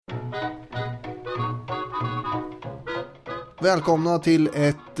Välkomna till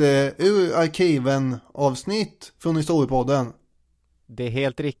ett ur arkiven avsnitt från Historiepodden. Det är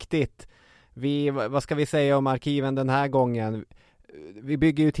helt riktigt. Vad ska vi säga om arkiven den här gången? Vi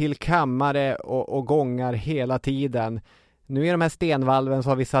bygger ju till kammare och gångar hela tiden. Nu i de här stenvalven så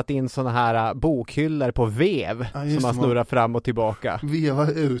har vi satt in såna här bokhyllor på vev som har snurrat fram och tillbaka.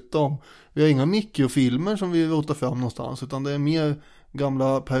 Vevar ut dem. Vi har inga mikrofilmer som vi rotar fram någonstans, utan det är mer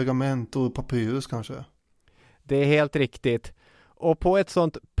gamla pergament och papyrus kanske. Det är helt riktigt. Och på ett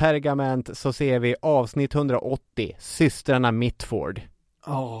sånt pergament så ser vi avsnitt 180, systrarna Mitford.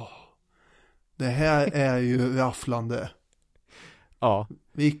 Det här är ju rafflande. Ja.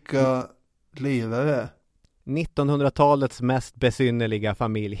 Vilka lirare. 1900-talets mest besynnerliga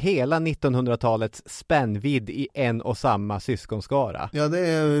familj. Hela 1900-talets spännvidd i en och samma syskonskara. Ja, det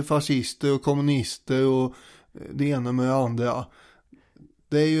är fascister och kommunister och det ena med det andra.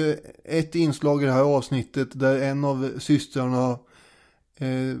 Det är ju ett inslag i det här avsnittet där en av systrarna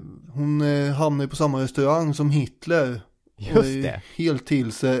hon hamnar på samma restaurang som Hitler. Just det. Helt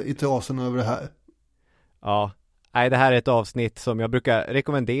till sig i trasen över det här. Ja, nej, det här är ett avsnitt som jag brukar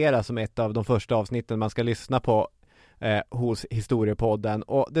rekommendera som ett av de första avsnitten man ska lyssna på hos Historiepodden.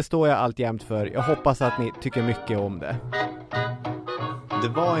 Och det står jag alltjämt för. Jag hoppas att ni tycker mycket om det. Det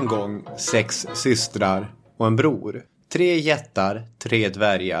var en gång 6 systrar och en bror. 3 jättar, 3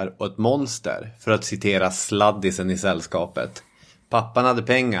 dvärgar och ett monster, för att citera sladdisen i sällskapet. Pappan hade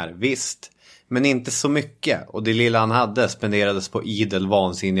pengar, visst, men inte så mycket, och det lilla han hade spenderades på idel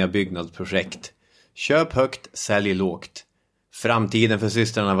vansinniga byggnadsprojekt. Köp högt, sälj lågt. Framtiden för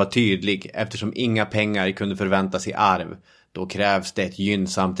systrarna var tydlig, eftersom inga pengar kunde förväntas i arv. Då krävs det ett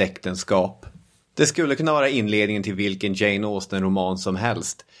gynnsamt äktenskap. Det skulle kunna vara inledningen till vilken Jane Austen-roman som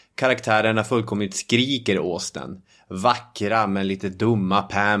helst. Karaktärerna fullkomligt skriker Austen. Vackra men lite dumma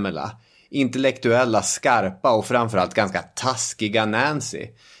Pamela. Intellektuella, skarpa och framförallt ganska taskiga Nancy.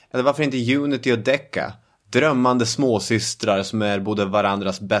 Eller varför inte Unity och Decca? Drömmande småsystrar som är både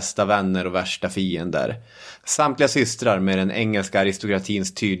varandras bästa vänner och värsta fiender. Samtliga systrar med den engelska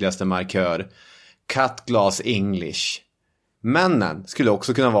aristokratins tydligaste markör. Cut glass English. Männen skulle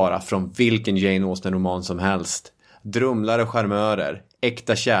också kunna vara från vilken Jane Austen-roman som helst. Drumlare och charmörer,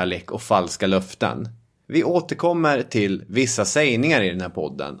 äkta kärlek och falska löften. Vi återkommer till vissa sägningar i den här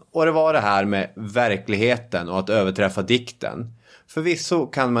podden. Och det var det här med verkligheten och att överträffa dikten. Förvisso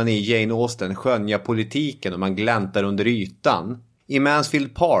kan man i Jane Austen skönja politiken och man gläntar under ytan. I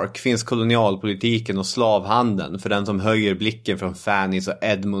Mansfield Park finns kolonialpolitiken och slavhandeln för den som höjer blicken från Fannys och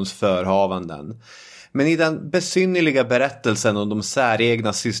Edmunds förhavanden. Men i den besynnerliga berättelsen om de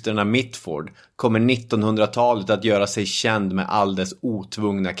säregna systrarna Mitford kommer 1900-talet att göra sig känd med all dess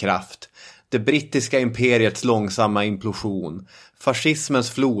otvungna kraft. Det brittiska imperiets långsamma implosion,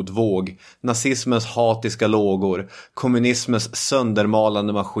 fascismens flodvåg, nazismens hatiska lågor, kommunismens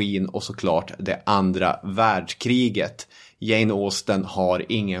söndermalande maskin och såklart det andra världskriget. Jane Austen har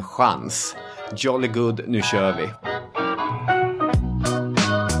ingen chans. Jolly good, nu kör vi!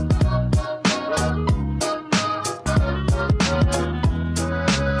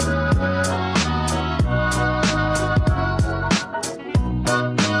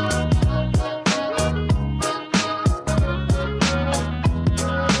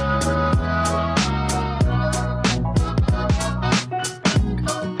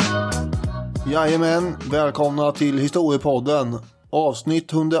 Jajamän, välkomna till Historiepodden.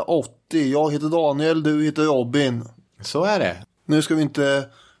 Avsnitt 180. Jag heter Daniel, du heter Robin. Så är det. Nu ska vi inte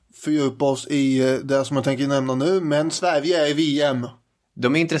fördjupa oss i det som jag tänker nämna nu, men Sverige är i VM.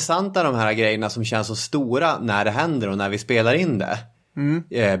 De är intressanta, de här grejerna som känns så stora när det händer och när vi spelar in det.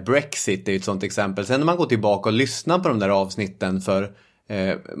 Brexit är ju ett sånt exempel. Sen när man går tillbaka och lyssnar på de där avsnitten för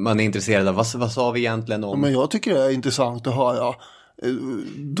man är intresserad av vad sa vi egentligen om. Ja, men jag tycker det är intressant att höra.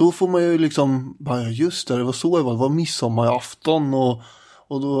 Då får man ju liksom bara, just det var så det var midsommarafton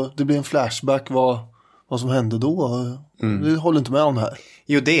och då det blir en flashback vad som hände då. Du håller inte med om det här?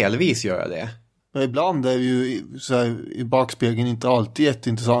 Jo, delvis gör jag det. Men ibland är det ju så här, i backspegeln inte alltid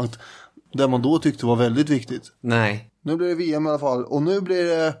jätteintressant. Det man då tyckte var väldigt viktigt. Nej. Nu blir det VM i alla fall. Och nu blir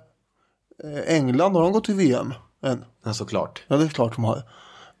det England. Har de gått till VM än? Ja, såklart. Ja, det är klart de har.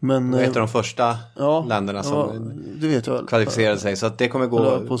 Men, ett av de första länderna som det vet jag väl. Kvalificerade sig. Så att det kommer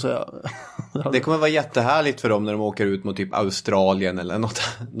gå på att säga. Det kommer vara jättehärligt för dem när de åker ut mot typ Australien eller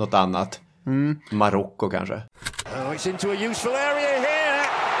något annat. Marocko kanske. Oh, it's into a useful area here.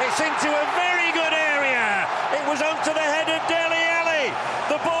 It's into a very good area. It was onto the head of Dele Alli.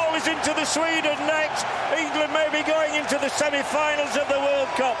 The ball is into the Sweden net. England may be going into the semi-finals of the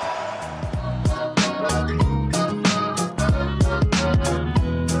World Cup.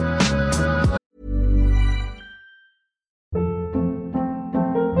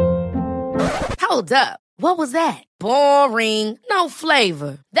 Hold up. What was that? Boring. No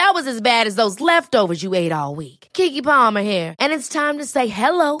flavor. That was as bad as those leftovers you ate all week. Keke Palmer here. And it's time to say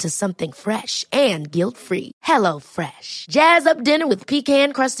hello to something fresh and guilt-free. Hello Fresh. Jazz up dinner with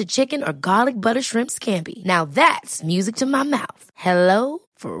pecan-crusted chicken or garlic butter shrimp scampi. Now that's music to my mouth. Hello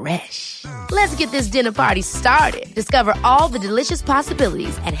Fresh. Let's get this dinner party started. Discover all the delicious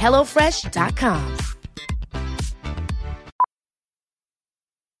possibilities at hellofresh.com.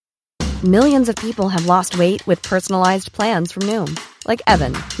 Millions of people have lost weight with personalized plans from Noom. Like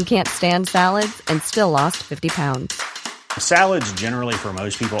Evan, who can't stand salads and still lost 50 pounds. Salads generally for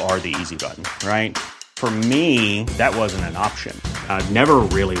most people are the easy button, right? For me, that wasn't an option. I never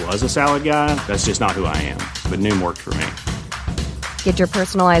really was a salad guy. That's just not who I am. But Noom worked for me. Get your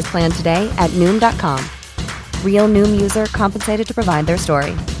personalized plan today at Noom.com. Real Noom user compensated to provide their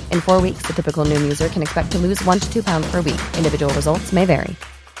story. In 4 weeks, the typical Noom user can expect to lose 1 to 2 pounds per week. Individual results may vary.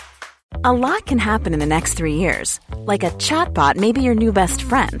 A lot can happen in the next 3 years. Like a chatbot may be your new best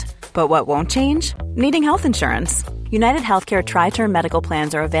friend. But what won't change? Needing health insurance. United Healthcare Tri-Term Medical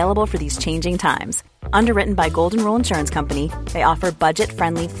Plans are available for these changing times. Underwritten by Golden Rule Insurance Company, they offer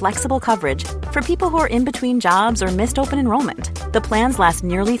budget-friendly, flexible coverage for people who are in between jobs or missed open enrollment. The plans last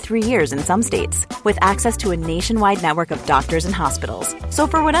nearly 3 years in some states, with access to a nationwide network of doctors and hospitals. So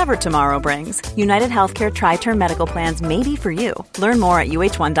for whatever tomorrow brings, United Healthcare Tri-Term Medical Plans may be for you. Learn more at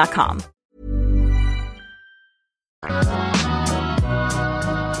uh1.com.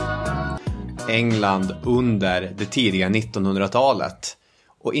 England under det tidiga 1900-talet.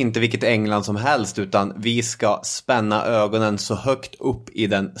 Och inte vilket England som helst, utan vi ska spänna ögonen så högt upp i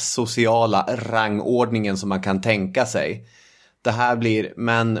den sociala rangordningen som man kan tänka sig. Det här blir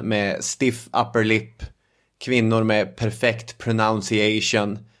män med stiff upper lip, kvinnor med perfekt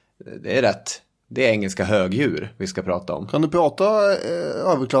pronunciation. Det är rätt. Det är engelska högdjur vi ska prata om. Kan du prata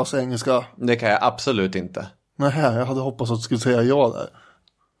överklass engelska? Det kan jag absolut inte. Nej, jag hade hoppats att du skulle säga ja där.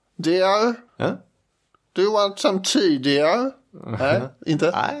 Dear? Ja? Do you want some tea, dear? Nej,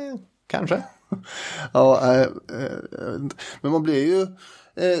 inte? Nej, kanske. Ja, men man blir ju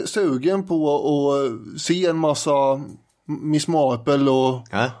sugen på att se en massa Miss Marple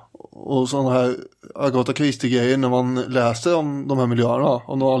och sådana här Agatha Christie-grejer när man läser om de här miljöerna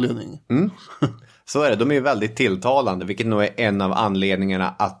av någon anledning. Så är det, de är ju väldigt tilltalande, vilket nog är en av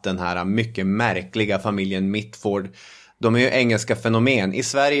anledningarna att den här mycket märkliga familjen Mitford, de är ju engelska fenomen. I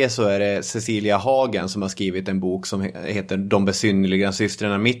Sverige så är det Cecilia Hagen som har skrivit en bok som heter De besynnerliga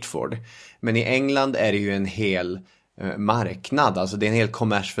systrarna Mitford. Men i England är det ju en hel marknad, alltså det är en hel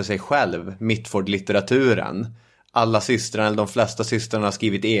kommers för sig själv, Mitford-litteraturen. Alla systrarna, eller de flesta systrarna har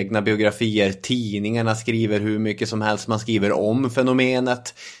skrivit egna biografier. Tidningarna skriver hur mycket som helst. Man skriver om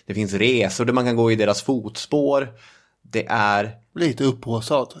fenomenet. Det finns resor där man kan gå i deras fotspår. Det är... lite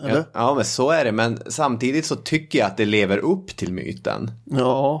upphaussat, eller? Ja, men så är det. Men samtidigt så tycker jag att det lever upp till myten.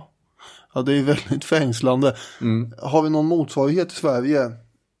 Ja, det är väldigt fängslande. Har vi någon motsvarighet i Sverige?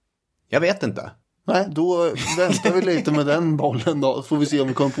 Jag vet inte. Nej, då väntar vi lite med den bollen då. Så får vi se om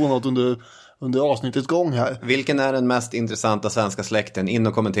vi kommer på något under avsnittets gång här. Vilken är den mest intressanta svenska släkten? In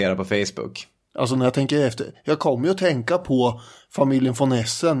och kommentera på Facebook. Alltså när jag tänker efter. Jag kommer ju att tänka på familjen von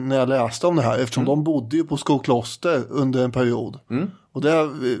Essen när jag läste om det här. Eftersom de bodde ju på Skokloster under en period. Och det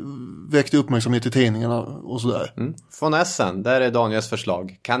väckte uppmärksamhet i tidningarna och sådär. Von Essen, där är Daniels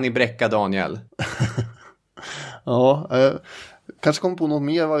förslag. Kan ni bräcka Daniel? Ja, kanske kommer på något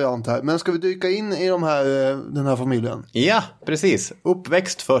mer variant här. Men ska vi dyka in i den här familjen? Ja, precis.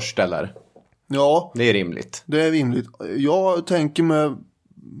 Uppväxt först eller? Ja. Det är rimligt. Det är rimligt. Jag tänker med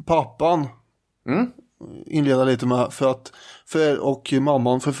pappan inleda lite med och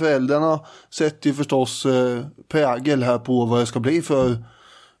mamman, för föräldrarna sätter ju förstås prägel här på vad det ska bli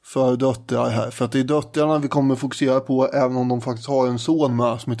för döttrar här. För att det är döttrarna vi kommer fokusera på, även om de faktiskt har en son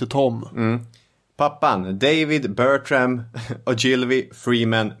med som heter Tom. Pappan, David Bertram Ogilvy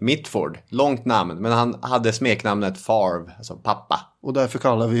Freeman Mitford. Långt namn, men han hade smeknamnet Farv, alltså pappa. Och därför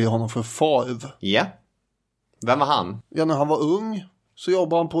kallar vi honom för Farv. Ja. Vem var han? Ja, när han var ung så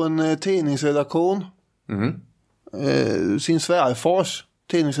jobbade han på en tidningsredaktion. Sin svärfars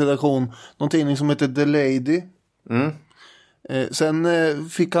tidningsredaktion. Någon tidning som heter The Lady. Sen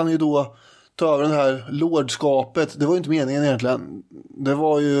fick han ju då ta över det här lordskapet. Det var ju inte meningen egentligen. Det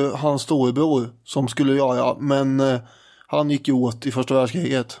var ju hans storebror som skulle göra. Men han gick ju åt i första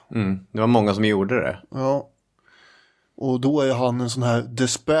världskriget. Det var många som gjorde det. Ja. Och då är han en sån här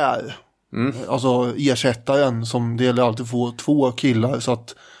despair. Alltså ersättaren som det gäller alltid få 2 killar så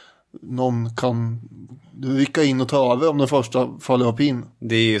att någon kan rycka in och ta över om den första faller upp in.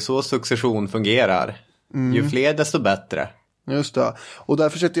 Det är ju så succession fungerar. Ju fler desto bättre. Just det. Och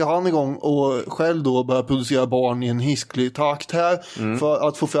därför sätter han igång och själv då börjar producera barn i en hisklig takt här för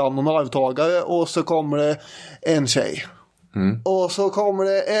att få fram någon arvtagare. Och så kommer det en tjej. Och så kommer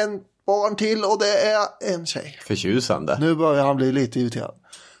det en barn till och det är en tjej. Förtjusande. Nu börjar han bli lite irriterad.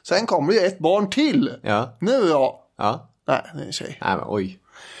 Sen kommer det ett barn till. Ja. Nu ja. Nej, det är en tjej. Nej, men oj.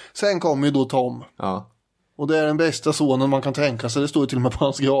 Sen kommer ju då Tom. Ja. Och det är den bästa sonen man kan tänka sig. Det står ju till och med på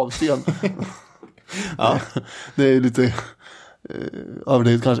hans gravsten. Ja. Det är lite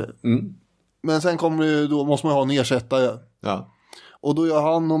överdrivet kanske. Men sen kommer det, då måste man ha en ersättare. Ja. Och då gör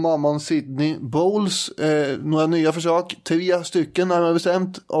han och mamman Sydney Bowles några nya försök. 3 stycken närmare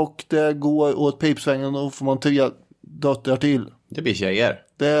bestämt. Och det går åt pipsvängen och får man 3 döttrar till. Det blir tjejer.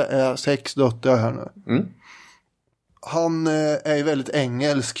 Det är 6 döttrar här nu. Han är ju väldigt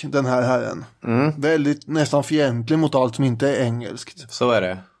engelsk, den här herren. Väldigt nästan fientlig mot allt som inte är engelskt. Så är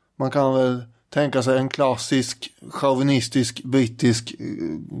det. Man kan väl tänka sig en klassisk, chauvinistisk, brittisk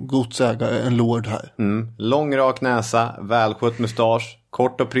godsägare, en lord här. Lång rak näsa, välskött mustasch,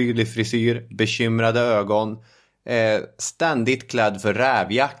 kort och prydlig frisyr, bekymrade ögon. Ständigt klädd för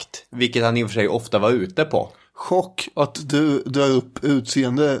rävjakt, vilket han i och för sig ofta var ute på. Chock att du drar upp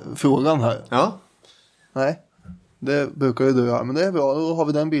utseendefrågan här. Ja. Nej, det brukar ju du göra, men det är bra, då har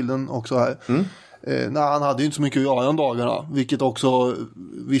vi den bilden också här. Nej, han hade ju inte så mycket att göra de dagarna, vilket också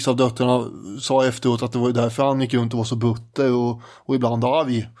vissa av döttrarna sa efteråt att det var ju därför han gick runt och var så butter och ibland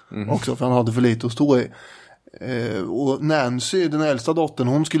arg också, för han hade för lite att stå i. Och Nancy, den äldsta dottern,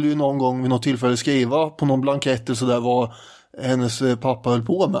 hon skulle ju någon gång vid något tillfälle skriva på någon blankett eller sådär vad hennes pappa höll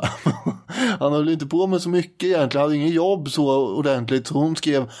på med. Han höll inte på med så mycket egentligen, hade ingen jobb så ordentligt, så hon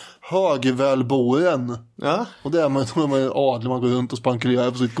skrev högvälboren. Ja. Och det är man adlig, man går runt och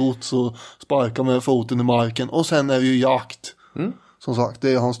spankulerar på sitt gods och sparkar med foten i marken. Och sen är det ju jakt. Som sagt,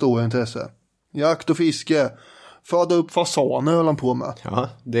 det är hans stora intresse. Jakt och fiske. Föda upp fasaner höll han på med. Ja,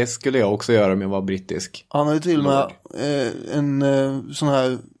 det skulle jag också göra om jag var brittisk. Han hade till och med en sån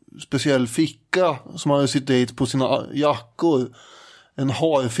här speciell ficka som han hade sitt dit på sina jackor. En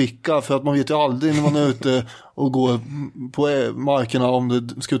harficka, för att man vet ju aldrig när man är ute och går på markerna om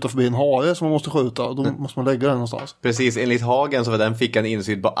det skutar förbi en hare som man måste skjuta. Då måste man lägga den någonstans. Precis, enligt Hagen så var den fickan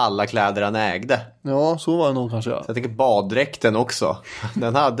insydd på alla kläder han ägde. Ja, så var det nog kanske. Så jag tänker baddräkten också.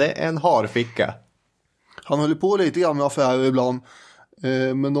 Den hade en harficka. Han höll på lite grann med affärer ibland.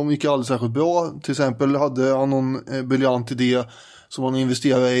 Men de gick aldrig särskilt bra. Till exempel hade han någon briljant idé som han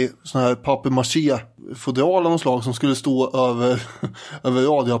investerade i sån här papier-maché-fodral av någon slag som skulle stå över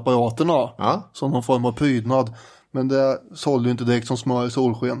radioapparaterna. Ja. Som någon form av prydnad. Men det sålde ju inte direkt som smör i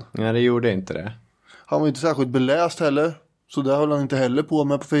solsken. Ja, det gjorde inte det. Han var inte särskilt beläst heller. Så det höll han inte heller på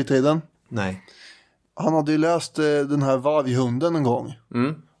med på fritiden. Nej. Han hade ju läst den här varghunden en gång.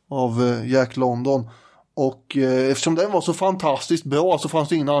 Av Jack London. Och eftersom den var så fantastiskt bra så fanns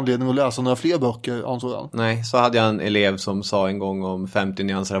det ingen anledning att läsa några fler böcker, ansåg han. Nej, så hade jag en elev som sa en gång om 50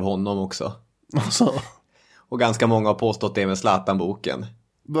 nyanser av honom också. Alltså. Och ganska många har påstått det med Zlatan-boken.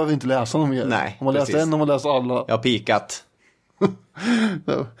 Behöver inte läsa någon mer. Nej, om man läser en, om man läser alla. Jag har pikat.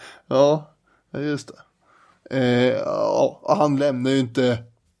 Ja, just det. Han lämnar ju inte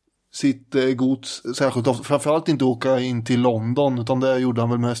sitt gods särskilt ofta. Framförallt inte åka in till London, utan det gjorde han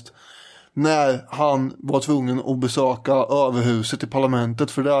väl mest när han var tvungen att besöka överhuset i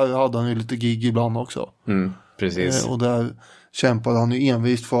parlamentet, för där hade han ju lite gig ibland också. Precis. Och där kämpade han ju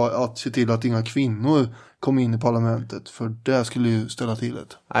envist för att se till att inga kvinnor kom in i parlamentet, för det skulle ju ställa till det.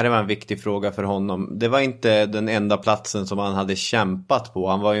 Nej, det var en viktig fråga för honom. Det var inte den enda platsen som han hade kämpat på.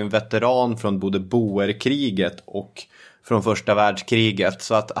 Han var ju en veteran från både Boerkriget och från första världskriget,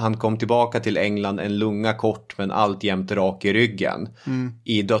 så att han kom tillbaka till England en lunga kort men alltjämt rak i ryggen.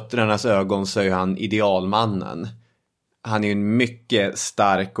 I döttrarnas ögon så är han idealmannen. Han är ju en mycket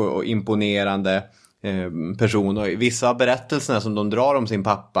stark och imponerande person, och vissa av berättelserna som de drar om sin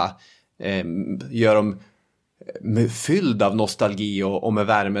pappa gör dem fylld av nostalgi och med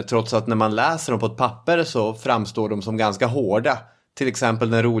värme, trots att när man läser dem på ett papper så framstår de som ganska hårda. Till exempel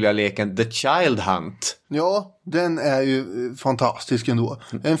den roliga leken The Child Hunt. Ja, den är ju fantastisk ändå.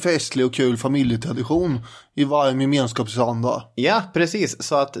 En festlig och kul familjetradition i varm gemenskapsanda. Ja, precis.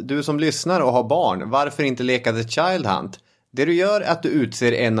 Så att du som lyssnar och har barn, varför inte leka The Child Hunt? Det du gör är att du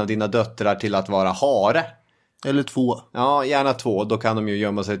utser en av dina döttrar till att vara hare. Eller 2. Ja, gärna 2. Då kan de ju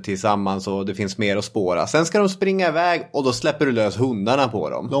gömma sig tillsammans och det finns mer att spåra. Sen ska de springa iväg och då släpper du lös hundarna på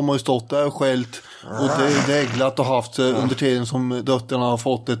dem. De har ju stått där och skällt och dreglat och haft under tiden som döttrarna har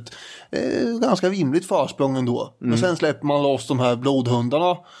fått ett ganska rimligt försprång ändå. Men sen släpper man loss de här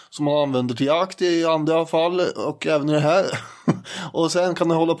blodhundarna som man använder till jakt i andra fall och även i det här. Och sen kan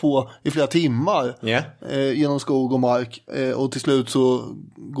det hålla på i flera timmar genom skog och mark. Och till slut så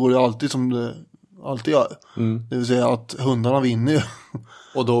går det alltid som det alltid gör. Det vill säga att hundarna vinner ju.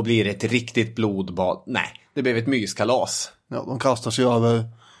 Och då blir det ett riktigt blodbad. Nej, det blev ett myskalas. Ja, de kastar sig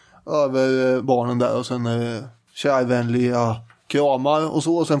över barnen där och sen kärvänliga kramar och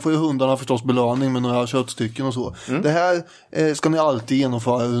så. Och sen får ju hundarna förstås belöning med några köttstycken och så. Det här ska ni alltid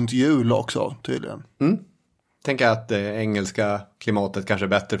genomföra runt jul också, tydligen. Tänker att det engelska klimatet kanske är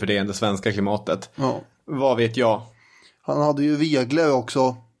bättre för det än det svenska klimatet. Ja. Vad vet jag? Han hade ju regler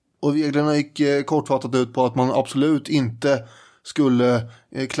också. Och reglerna gick kortfattat ut på att man absolut inte skulle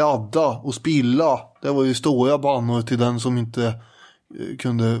kladda och spilla. Det var ju stora bannor till den som inte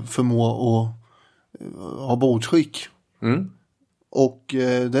kunde förmå att ha bordsskick. Och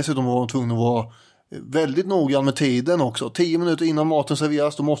dessutom var man tvungen att vara väldigt noggrann med tiden också. 10 minuter innan maten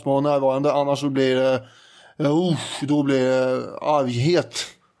serveras då måste man vara närvarande. Annars så blir det då blir det arghet.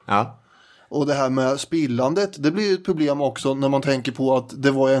 Ja. Och det här med spillandet, det blir ett problem också när man tänker på att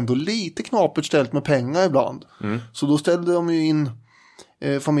det var ändå lite knapert ställt med pengar ibland. Så då ställde de ju in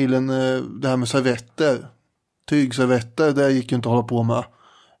familjen det här med servetter. Tygservetter, det gick ju inte att hålla på med.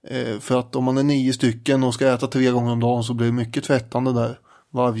 För att om man är 9 stycken och ska äta 3 gånger om dagen så blir det mycket tvättande där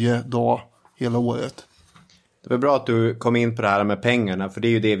varje dag hela året. Det var bra att du kom in på det här med pengarna, för det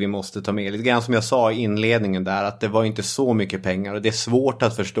är ju det vi måste ta med. Lite grann som jag sa i inledningen där, att det var inte så mycket pengar och det är svårt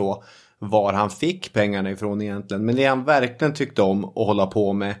att förstå var han fick pengarna ifrån egentligen. Men det han verkligen tyckte om att hålla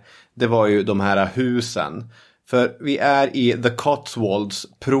på med, det var ju de här husen. För vi är i The Cotswolds,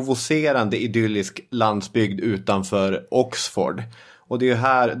 provocerande idyllisk landsbygd utanför Oxford. Och det är ju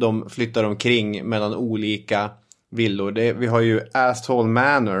här de flyttar omkring mellan olika villor. Vi har ju Asshole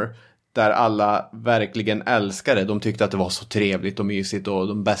Manor, där alla verkligen älskade. De tyckte att det var så trevligt och mysigt och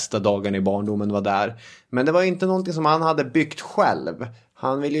de bästa dagarna i barndomen var där. Men det var inte någonting som han hade byggt själv.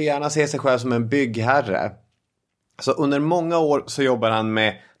 Han ville ju gärna se sig själv som en byggherre. Så under många år så jobbar han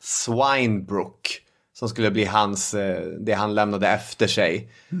med Swinebrook, som skulle bli hans, det han lämnade efter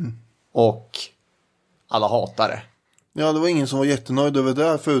sig. Och alla hatar det. Ja, det var ingen som var jättenöjd över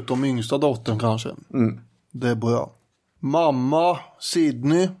det förutom yngsta dottern kanske. Det är bra. Mamma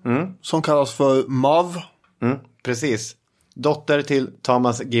Sydney, som kallas för Mav. Precis. Dotter till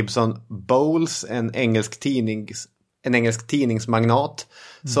Thomas Gibson Bowles, en engelsk tidningsmagnat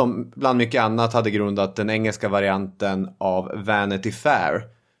som bland mycket annat hade grundat den engelska varianten av Vanity Fair.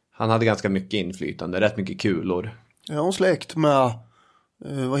 Han hade ganska mycket inflytande, rätt mycket kulor. Är hon släkt med,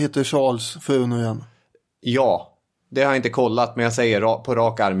 vad heter Charles fru nu igen? Ja, det har jag inte kollat, men jag säger på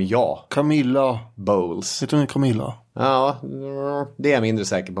rak arm ja. Camilla Bowles. Heter hon Camilla? Ja, det är jag mindre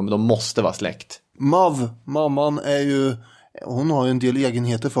säker på, men de måste vara släkt. Mav, mamman är ju, hon har ju en del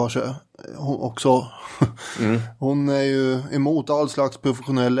egenheter för sig. Hon också. Hon är ju emot all slags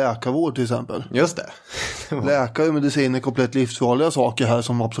professionell läkarvård till exempel. Just det. Läkare och medicin är komplett livsfarliga saker här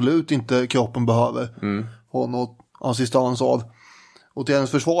som absolut inte kroppen behöver. Ha något assistans av. Och till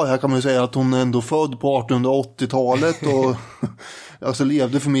hennes försvar här kan man ju säga att hon är ändå född på 1880-talet och alltså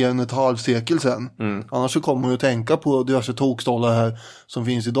levde för mer än ett halvsekel sedan. Annars så kommer man ju att tänka på diverse tokstollar här som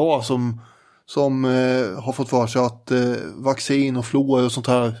finns idag som har fått för sig att vaccin och fluor och sånt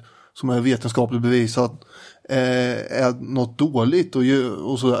här som är vetenskapligt bevisat är något dåligt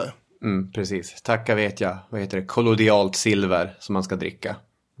och sådär. Precis. Tacka vet jag. Vad heter det? Kollodialt silver som man ska dricka.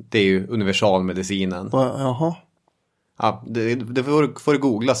 Det är ju universalmedicinen. Jaha. Ja, det får du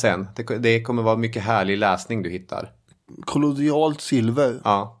googla sen. Det kommer vara mycket härlig läsning du hittar. Kollodialt silver?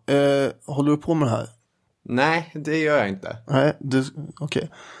 Ja. Håller du på med det här? Nej, det gör jag inte. Nej, okej.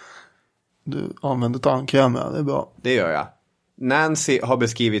 Du använder tandkräm, ja, det är bra. Det gör jag. Nancy har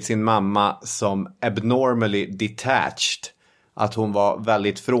beskrivit sin mamma som abnormally detached. Att hon var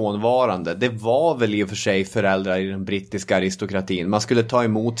väldigt frånvarande. Det var väl i och för sig föräldrar i den brittiska aristokratin. Man skulle ta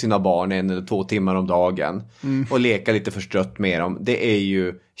emot sina barn 1 eller 2 timmar om dagen. Och leka lite förstrött med dem. Det är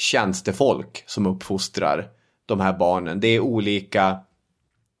ju tjänstefolk som uppfostrar de här barnen. Det är olika...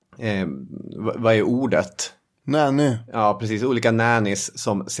 vad är ordet? Nanny. Ja, precis. Olika nannies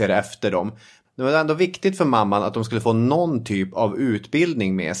som ser efter dem. Det var ändå viktigt för mamman att de skulle få någon typ av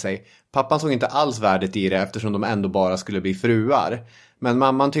utbildning med sig. Pappan såg inte alls värdet i det eftersom de ändå bara skulle bli fruar. Men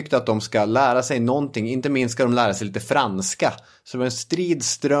mamman tyckte att de ska lära sig någonting. Inte minst ska de lära sig lite franska. Så det var en strid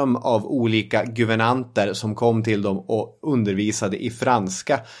ström av olika guvernanter som kom till dem och undervisade i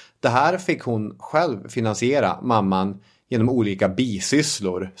franska. Det här fick hon själv finansiera, mamman, genom olika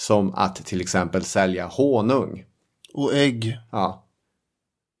bisysslor som att till exempel sälja honung. Och ägg. Ja.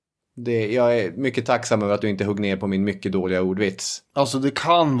 Jag är mycket tacksam över att du inte hugg ner på min mycket dåliga ordvits. Alltså det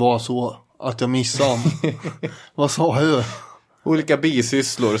kan vara så att jag missar. Vad sa jag? Olika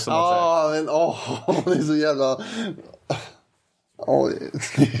bisysslor som man säger. Men det är så jävla...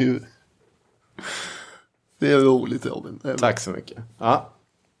 det är roligt, Robin. Tack så mycket. Ja.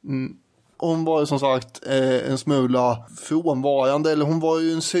 Hon var ju som sagt en smula frånvarande, eller hon var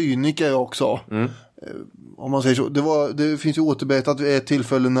ju en cyniker också. Om man säger så. Det finns ju återberättat vid ett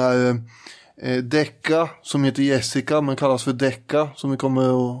tillfälle när Decca, som heter Jessica men kallas för Decca, som vi kommer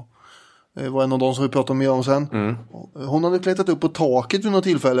att var en av de som vi pratade mer om sen. Hon hade klättrat upp på taket vid något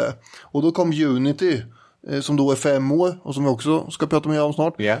tillfälle, och då kom Unity, som då är 5 år och som vi också ska prata mer om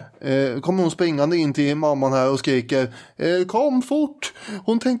snart. Kommer hon springande in till mamman här och skriker kom fort,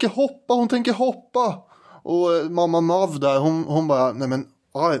 hon tänker hoppa. Och mamma Mav där, hon bara, nej men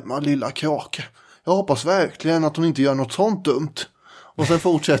arma lilla krake, jag hoppas verkligen att hon inte gör något sånt dumt. Och sen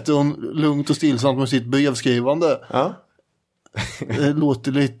fortsätter hon lugnt och stillsamt med sitt brevskrivande. Det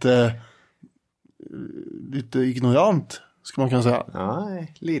låter lite ignorant, ska man kunna säga. Ja,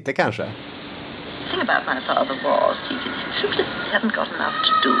 lite kanske. The thing about my father was he simply hadn't got enough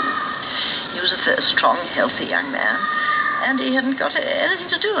to do. He was a strong, healthy young man, and he hadn't got anything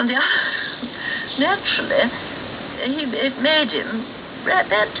to do. And naturally, it made him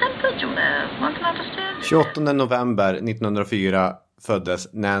bad-tempered, you know. One can understand. 28 november 1904 föddes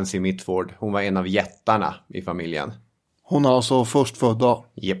Nancy Mitford. Hon var en av jättarna i familjen. Hon är alltså förstfödda.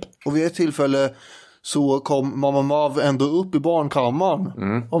 Japp. Och vid ett tillfälle så kom mamma Mav ändå upp i barnkammaren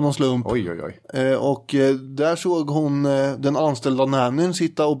av någon slump. Oj. Och där såg hon den anställda nannyn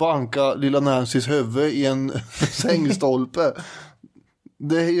sitta och banka lilla Nancys huvud i en sängstolpe.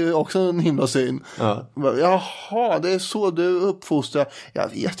 Det är ju också en himla syn. Jaha, det är så du uppfostrar. Jag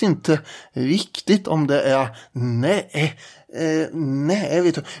vet inte riktigt om det är... Nej,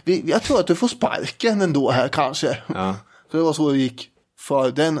 vet du. Jag tror att du får sparken ändå här kanske. Ja. Så det var så det gick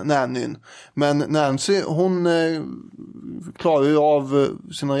för den nannyn. Men Nancy, hon klarar ju av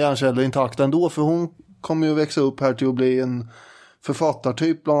sina hjärnceller intakta ändå, för hon kommer ju växa upp här till att bli en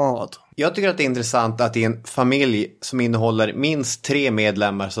författartyp bland annat. Jag tycker att det är intressant att i en familj som innehåller minst 3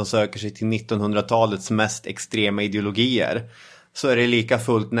 medlemmar som söker sig till 1900-talets mest extrema ideologier, så är det lika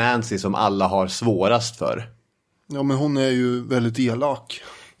fullt Nancy som alla har svårast för. Ja, men hon är ju väldigt elak.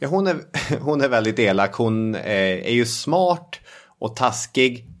 Ja, hon är väldigt elak. Hon är ju smart och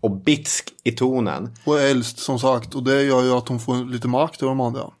taskig och bitsk i tonen. Och äldst som sagt, och det gör ju att hon får lite makt över de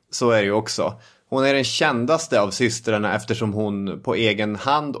andra. Så är det ju också. Hon är den kändaste av systrarna eftersom hon på egen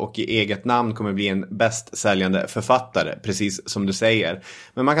hand och i eget namn kommer bli en bästsäljande författare, precis som du säger.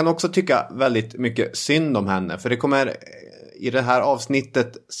 Men man kan också tycka väldigt mycket synd om henne, för det kommer i det här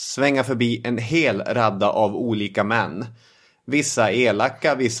avsnittet svänga förbi en hel radda av olika män. Vissa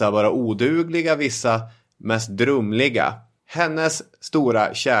elaka, vissa bara odugliga, vissa mest drumliga. Hennes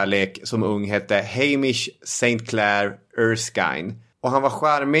stora kärlek som ung hette Hamish St. Clair Erskine. Och han var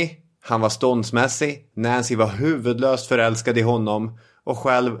charmig, han var ståndsmässig, Nancy var huvudlöst förälskad i honom. Och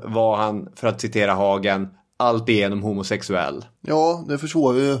själv var han, för att citera Hagen, alltigenom homosexuell. Ja, det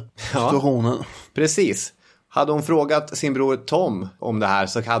försvårar ju situationen. Ja, precis. Hade hon frågat sin bror Tom om det här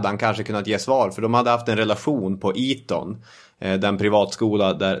så hade han kanske kunnat ge svar. För de hade haft en relation på Eton, den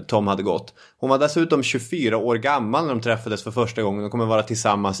privatskola där Tom hade gått. Hon var dessutom 24 år gammal när de träffades för första gången. De kommer vara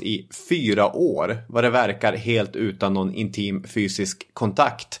tillsammans i 4 år. Vad det verkar helt utan någon intim fysisk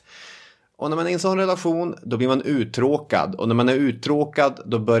kontakt. Och när man är i en sån relation då blir man uttråkad. Och när man är uttråkad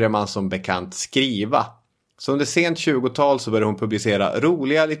då börjar man som bekant skriva. Så under sent 20-tal så började hon publicera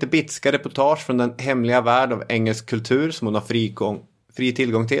roliga, lite bitska reportage från den hemliga värld av engelsk kultur som hon har fri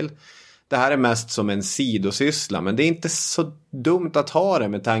tillgång till. Det här är mest som en sidosyssla, men det är inte så dumt att ha det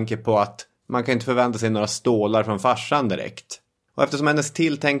med tanke på att man kan inte förvänta sig några stålar från farsan direkt. Och eftersom hennes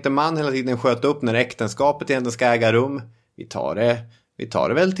tilltänkte man hela tiden sköt upp när äktenskapet egentligen ska äga rum, vi tar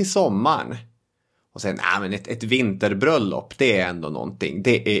det väl till sommaren. Och sen, men ett vinterbröllop, det är ändå någonting,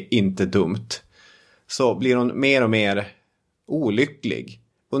 det är inte dumt. Så blir hon mer och mer olycklig.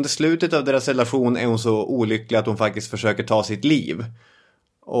 Under slutet av deras relation är hon så olycklig att hon faktiskt försöker ta sitt liv.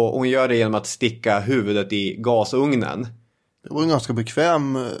 Och hon gör det genom att sticka huvudet i gasugnen. Det var en ganska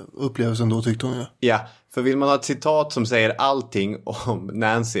bekväm upplevelse då, tyckte hon ju. Ja, för vill man ha ett citat som säger allting om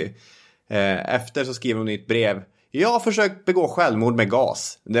Nancy. Efter så skriver hon i ett brev: jag har försökt begå självmord med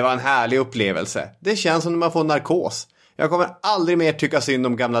gas. Det var en härlig upplevelse. Det känns som när man får narkos. Jag kommer aldrig mer tycka synd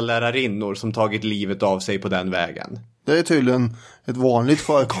om gamla lärarinnor som tagit livet av sig på den vägen. Det är tydligen ett vanligt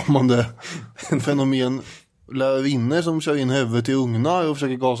förekommande fenomen lärarinnor som kör in huvudet i ugnar och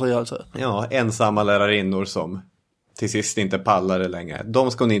försöker gasa ihjäl sig. Ja, ensamma lärarinnor som till sist inte pallar det längre.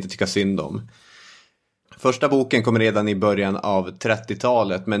 De ska ni inte tycka synd om. Första boken kom redan i början av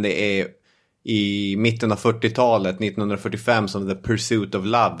 30-talet, men det är i mitten av 40-talet, 1945, som The Pursuit of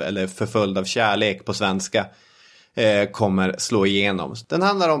Love, eller Förföljd av kärlek på svenska, kommer slå igenom. Den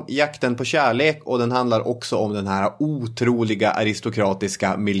handlar om jakten på kärlek, och den handlar också om den här otroliga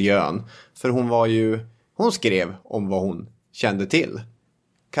aristokratiska miljön. För hon skrev om vad hon kände till.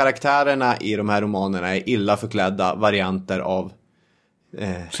 Karaktärerna i de här romanerna är illa förklädda varianter av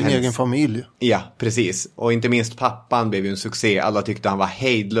sin egen familj. Ja, precis. Och inte minst pappan blev ju en succé. Alla tyckte han var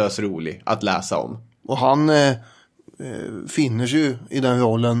hejdlös rolig att läsa om. Och han finner sig ju i den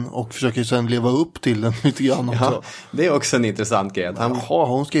rollen och försöker sedan leva upp till den lite grann också. Ja, det är också en intressant grej. Jaha,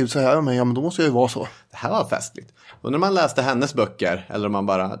 hon skrev så här om mig, ja men då måste jag ju vara så. Det här var festligt. Och när man läste hennes böcker, eller om man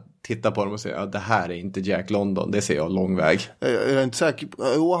bara tittar på dem och säger, ja, det här är inte Jack London, det ser jag lång väg. Jag är inte säker.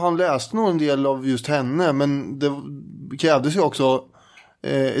 Jo, han läste nog en del av just henne, men det krävdes ju också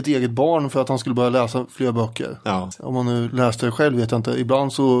ett eget barn för att han skulle börja läsa fler böcker. Ja. Om man nu läste det själv vet jag inte.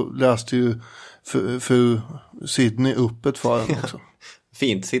 Ibland så läste ju fru Sydney upp ett för henne också.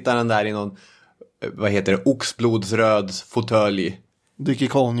 Fint, sitter han där i någon, vad heter det, oxblodsröd fåtölj. Dricker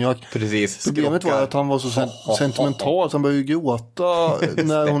konjak. Precis. Problemet var att han var så sentimental så han började gråta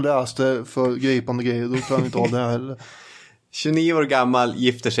när hon läste för gripande grejer. Då kan han inte av det här heller. 29 år gammal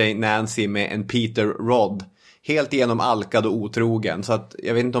gifter sig Nancy med en Peter Rodd. Helt igenom alkad och otrogen. Så att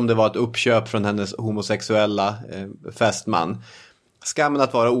jag vet inte om det var ett uppköp från hennes homosexuella fästman. Skammen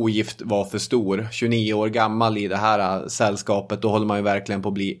att vara ogift var för stor. 29 år gammal i det här sällskapet. Då håller man ju verkligen på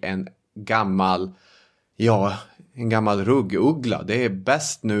att bli en gammal rugguggla. Det är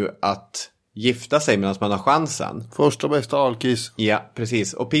bäst nu att gifta sig medan man har chansen. Första bästa alkis. Ja,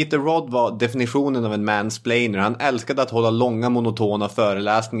 precis. Och Peter Rodd var definitionen av en mansplainer. Han älskade att hålla långa monotona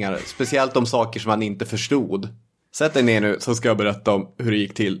föreläsningar. Speciellt om saker som han inte förstod. Sätt dig ner nu så ska jag berätta om hur det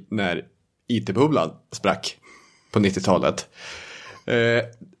gick till när IT-bubblan sprack på 90-talet.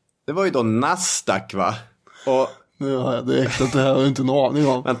 Det var ju då Nasdaq, va? Och ja, det är äkta, det här har inte någon aning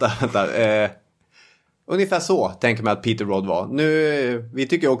om. Vänta. Ungefär så tänker man att Peter Rodd var. Vi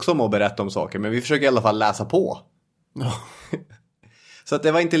tycker också om att berätta om saker, men vi försöker i alla fall läsa på. Ja. Så att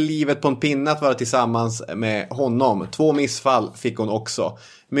det var inte livet på en pinne att vara tillsammans med honom. 2 missfall fick hon också.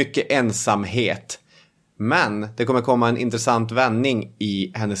 Mycket ensamhet. Men det kommer komma en intressant vändning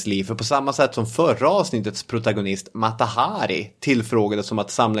i hennes liv. För på samma sätt som förra avsnittets protagonist Mata Hari tillfrågades om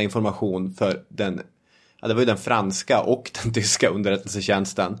att samla information för det var ju den franska och den tyska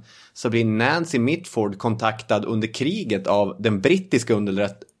underrättelsetjänsten, så blir Nancy Mitford kontaktad under kriget av den brittiska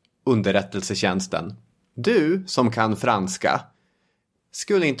underrättelsetjänsten. Du som kan franska,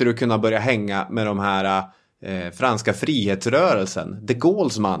 skulle inte du kunna börja hänga med de här franska frihetsrörelsen, de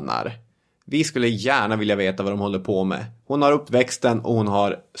Gaulles mannar? Vi skulle gärna vilja veta vad de håller på med. Hon har uppväxten och hon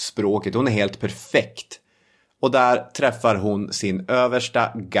har språket. Hon är helt perfekt. Och där träffar hon sin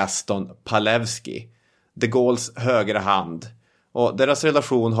översta Gaston Palevski, de Gaulles högra hand. Och deras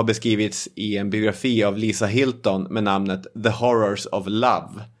relation har beskrivits i en biografi av Lisa Hilton med namnet The Horrors of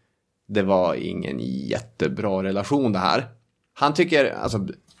Love. Det var ingen jättebra relation det här. Han tycker, alltså,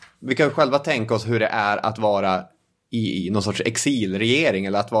 vi kan ju själva tänka oss hur det är att vara i någon sorts exilregering,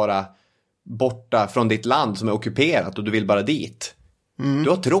 eller att vara borta från ditt land som är ockuperat och du vill bara dit. Du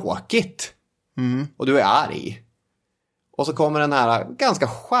har tråkigt. Och du är arg. Och så kommer den här ganska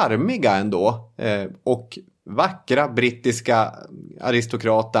charmiga ändå och vackra brittiska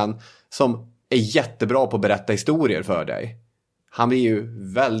aristokraten som är jättebra på att berätta historier för dig. Han blir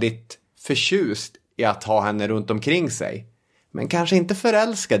ju väldigt förtjust i att ha henne runt omkring sig. Men kanske inte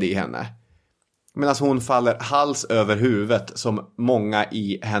förälskad i henne. Medan hon faller hals över huvudet, som många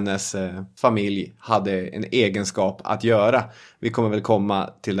i hennes familj hade en egenskap att göra. Vi kommer väl komma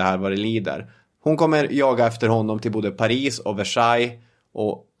till det här vad det lider. Hon kommer jaga efter honom till både Paris och Versailles.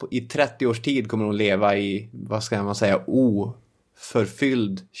 Och i 30 års tid kommer hon leva i, vad ska man säga,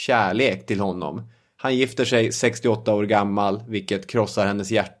 oförfylld kärlek till honom. Han gifter sig 68 år gammal, vilket krossar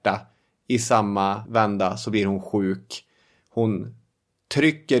hennes hjärta. I samma vända så blir hon sjuk. Hon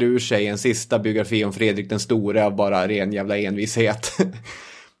trycker ur sig en sista biografi om Fredrik den store av bara ren jävla envishet.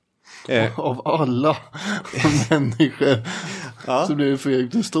 Av alla människor så blir det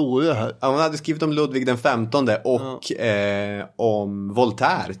Fredrik den store här. Ja, hon hade skrivit om Ludvig den 15 och om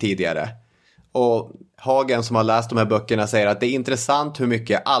Voltaire tidigare. Och Hagen som har läst de här böckerna säger att det är intressant hur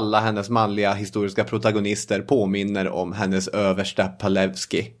mycket alla hennes manliga historiska protagonister påminner om hennes översta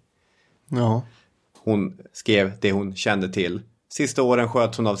Palevski. Ja. Hon skrev det hon kände till. Sista åren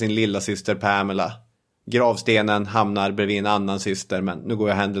sköts hon av sin lilla syster Pamela. Gravstenen hamnar bredvid en annan syster, men nu går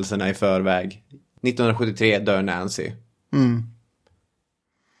jag händelserna i förväg. 1973 dör Nancy.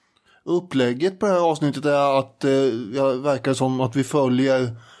 Upplägget på det här avsnittet är att jag verkar som att vi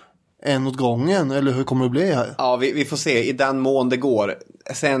följer en åt gången, eller hur kommer det bli här? Ja, vi får se i den mån det går.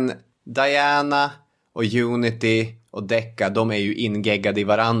 Sen Diana och Unity och Decca, de är ju ingeggade i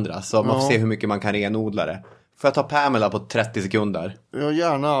varandra, så man får se hur mycket man kan renodla det. Får jag ta Pamela på 30 sekunder? Ja,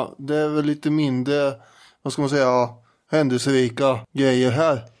 gärna. Det är väl lite mindre, vad ska man säga, händelserika grejer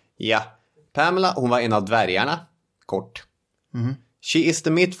här. Ja, Pamela, hon var en av dvärgarna. Kort. She is the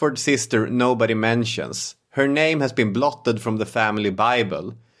Mitford sister nobody mentions. Her name has been blotted from the family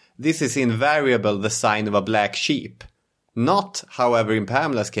Bible. This is invariable the sign of a black sheep. Not, however, in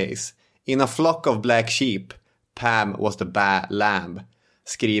Pamela's case. In a flock of black sheep, Pam was the lamb.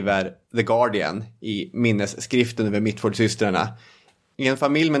 Skriver The Guardian i minnesskriften över Mitford-systrarna. I en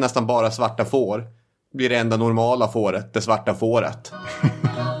familj med nästan bara svarta får blir det enda normala fåret det svarta fåret.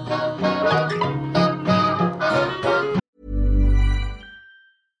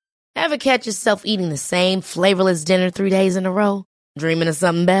 Ever catch yourself eating the same flavorless dinner 3 days in a row? Dreaming of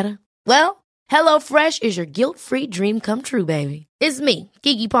something better? Well, HelloFresh is your guilt-free dream come true, baby. It's me,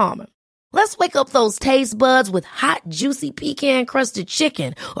 Keke Palmer. Let's wake up those taste buds with hot, juicy pecan-crusted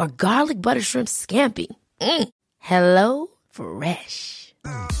chicken or garlic butter shrimp scampi. Hello Fresh.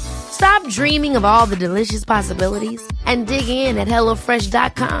 Stop dreaming of all the delicious possibilities and dig in at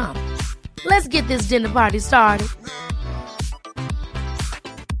HelloFresh.com. Let's get this dinner party started.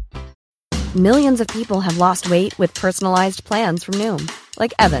 Millions of people have lost weight with personalized plans from Noom.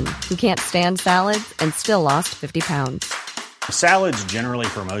 Like Evan, who can't stand salads and still lost 50 pounds. Salads generally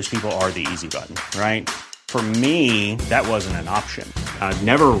for most people are the easy button, right? For me, that wasn't an option. I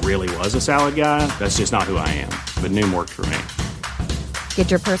never really was a salad guy. That's just not who I am. But Noom worked for me.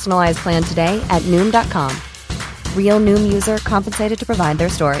 Get your personalized plan today at Noom.com. Real Noom user compensated to provide their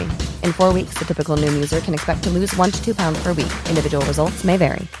story. In 4 weeks, the typical Noom user can expect to lose 1 to 2 pounds per week. Individual results may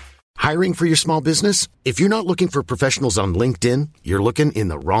vary. Hiring for your small business? If you're not looking for professionals on LinkedIn, you're looking in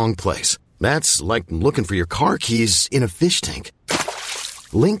the wrong place. That's like looking for your car keys in a fish tank.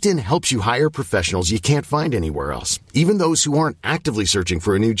 LinkedIn helps you hire professionals you can't find anywhere else, even those who aren't actively searching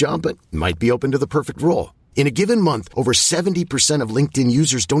for a new job but might be open to the perfect role. In a given month, over 70% of LinkedIn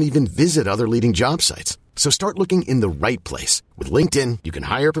users don't even visit other leading job sites. So start looking in the right place. With LinkedIn, you can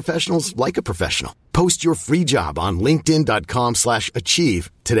hire professionals like a professional. Post your free job on linkedin.com/achieve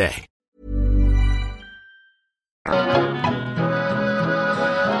today.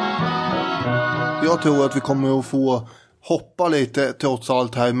 Jag tror att vi kommer att få hoppa lite trots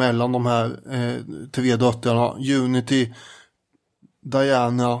allt här mellan de här tre döttrarna. Unity,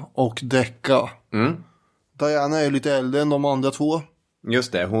 Diana och Decca. Diana är lite äldre än de andra två.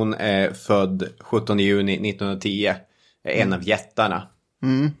 Just det, hon är född 17 juni 1910. En av jättarna.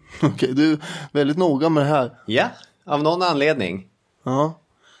 Okej, du är väldigt noga med det här. Ja, av någon anledning. Ja.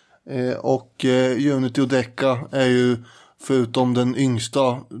 Och Unity och Decca är ju förutom den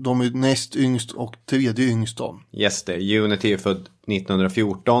yngsta, de är näst yngst och tredje yngsta. Just det, Unity är född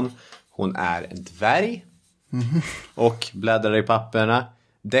 1914. Hon är en dvärg. Och bläddrar i papperna.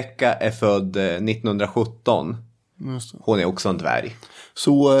 Decca är född 1917. Hon är också en dvärg.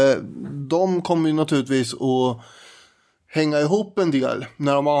 Så de kommer ju naturligtvis att hänga ihop en del.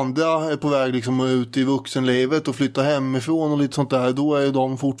 När de andra är på väg liksom ut i vuxenlivet och flytta hemifrån och lite sånt där. Då är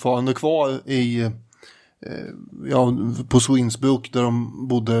de fortfarande kvar i på Swinsbrook där de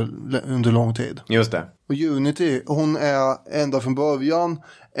bodde under lång tid. Just det. Och Unity, hon är ända från början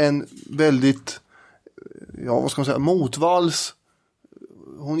en väldigt, vad ska man säga, motvalls.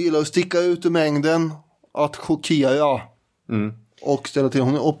 Hon gillar att sticka ut i mängden, att chockera och ställa till.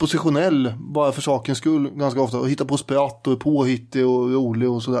 Hon är oppositionell bara för sakens skull ganska ofta och hittar på spratt och är påhittig och rolig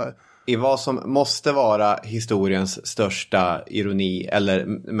och sådär. I vad som måste vara historiens största ironi eller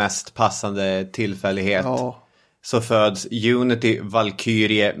mest passande tillfällighet så föds Unity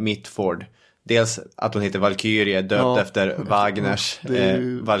Valkyrie Mitford. Dels att hon heter Valkyrie, döpt efter Wagners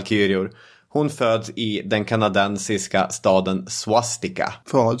Valkyrior. Hon föds i den kanadensiska staden Swastika.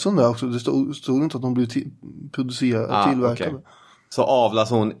 Föds hon där också? Det stod inte att hon blev tillverkad. Okay. Så avlas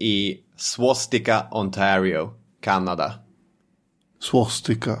hon i Swastika, Ontario, Kanada.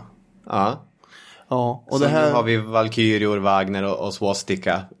 Swastika. Ja. Ja, och så det här nu har vi Valkyrior, Wagner och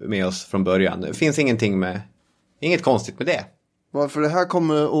Swastika med oss från början. Det finns inget konstigt med det. Varför det här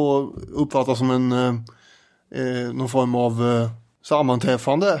kommer att uppfattas som en någon form av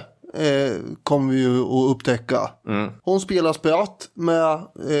sammanträffande kommer vi ju att upptäcka. Hon spelar spratt med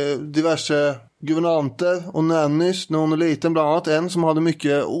diverse guvernanter och nannys när hon är liten, bland annat en som hade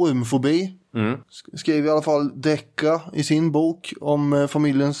mycket ormfobi. Skrev i alla fall Decca i sin bok om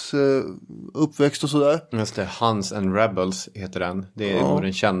familjens uppväxt och sådär. Just det, Huns and Rebels heter den. Det är nog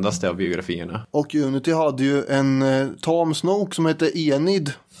den kändaste av biografierna. Och Unity hade ju en tam snok som hette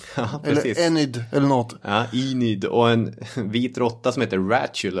Enid. Ja, precis. Eller Enid eller något. Ja, Enid och en vit råtta som heter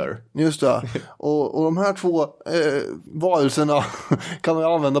Ratchular. Just det. Och de här två varelserna kan man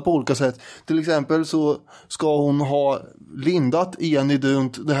använda på olika sätt. Till exempel så ska hon ha lindat Enid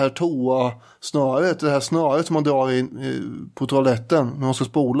runt det här toasnöret. Det här snöret som man drar in på toaletten när man ska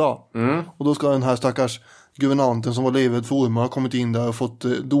spola. Och då ska den här stackars guvernanten som var livrädd för ormar ha kommit in där och fått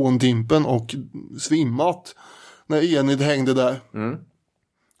dåntimpen och svimmat när Enid hängde där.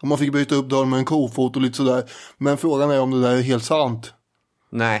 Och man fick byta upp dörren med en kofot och lite sådär. Men frågan är om det där är helt sant.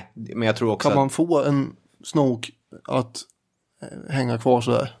 Nej, men jag tror också kan man få en snok att hänga kvar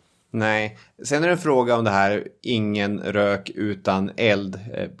sådär? Nej. Sen är det en fråga om det här ingen rök utan eld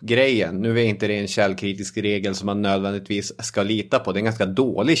grejen. Nu är inte det en källkritisk regel som man nödvändigtvis ska lita på. Det är en ganska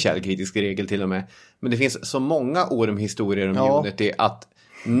dålig källkritisk regel till och med. Men det finns så många ormhistorier om Unity att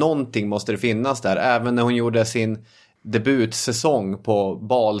någonting måste det finnas där. Även när hon gjorde sin debutsäsong på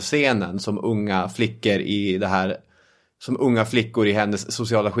balscenen som unga flickor i det här, som unga flickor i hennes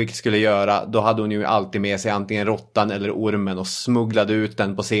sociala skick skulle göra, då hade hon ju alltid med sig antingen råttan eller ormen och smugglade ut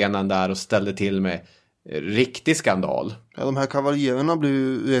den på scenen där och ställde till med riktig skandal. Ja, de här kavaljererna blir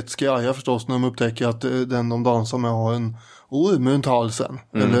ju rätt skraja förstås när de upptäcker att den de dansar med har en orm runt halsen.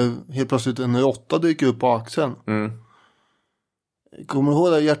 Eller helt plötsligt en råtta dyker upp på axeln. Kommer du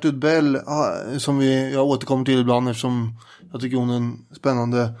ihåg det Gertrud Bell som jag återkommer till ibland eftersom jag tycker hon är en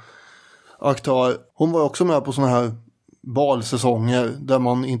spännande aktör. Hon var också med på såna här balsäsonger där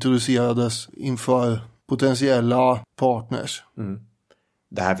man introducerades inför potentiella partners.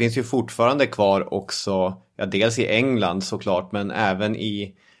 Det här finns ju fortfarande kvar också, dels i England såklart, men även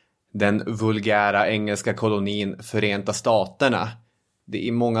i den vulgära engelska kolonin Förenta Staterna. Det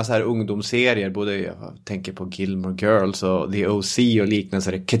är många så här ungdomsserier, både jag tänker på Gilmore Girls och The O.C. och liknande, så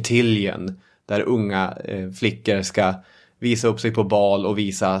är det Cotillion, där unga flickor ska visa upp sig på bal och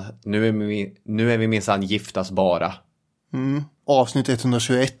visa nu är vi minsann giftas bara. Avsnitt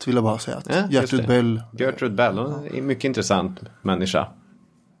 121 vill jag bara säga. Gertrud Bell. Gertrud Bell, hon är en mycket intressant människa.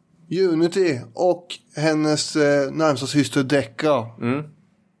 Unity och hennes närmsta syster Decca.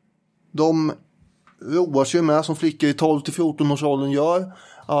 De roar sig med, som flickor i 12-14 års åldern gör,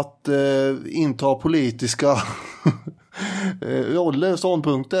 att inta politiska roller,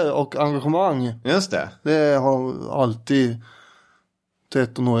 ståndpunkter och engagemang. Just det. Det har alltid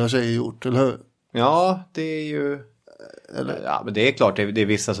 13-åriga tjejer gjort, eller hur? Ja, det är ju... Ja, men det är klart, det är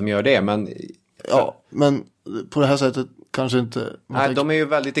vissa som gör det, men... Ja, men på det här sättet kanske inte... Nej, de är ju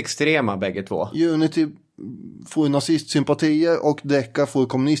väldigt extrema bägge två. Unity får nazistsympatier och Decca får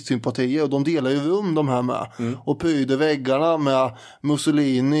kommunistsympatier, och de delar ju rum de här med. Och pryder väggarna med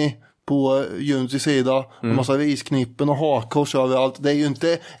Mussolini på Unitys sida, en massa risknippen och hakkors överallt. Det är ju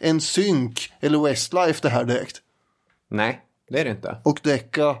inte en synk eller Westlife det här direkt. Nej, det är det inte. Och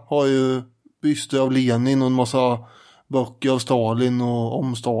Decca har ju byster av Lenin och en massa böcker av Stalin och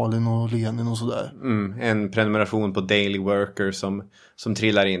om Stalin och Lenin och sådär. En prenumeration på Daily Worker som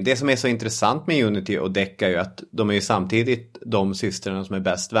trillar in. Det som är så intressant med Unity och Decca är ju att de är ju samtidigt de systrarna som är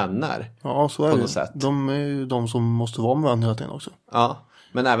bäst vänner. Ja, så är det. De är ju de som måste vara med vänner hela tiden också. Ja,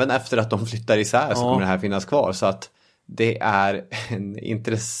 men även efter att de flyttar isär så kommer det här finnas kvar. Så att det är en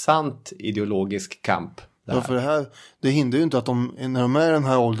intressant ideologisk kamp. Ja, för det hindrar ju inte att de, när de är i den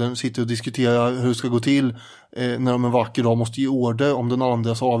här åldern, sitter och diskuterar hur det ska gå till när de en vacker dag måste ge order om den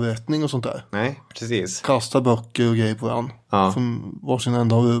andras avrättning och sånt där. Nej, precis. Kasta böcker och grejer på den. Från varsin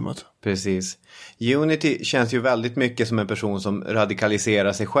ända av rummet. Precis. Unity känns ju väldigt mycket som en person som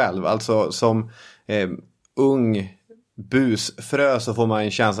radikaliserar sig själv. Alltså som ung busfrö så får man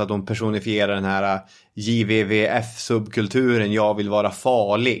en känsla att de personifierar den här JVVF-subkulturen. Jag vill vara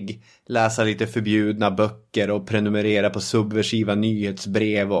farlig. Läsa lite förbjudna böcker och prenumerera på subversiva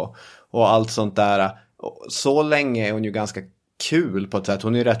nyhetsbrev och allt sånt där. Så länge är hon ju ganska kul på ett sätt.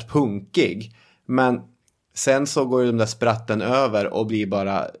 Hon är rätt punkig. Men sen så går ju de där spratten över och blir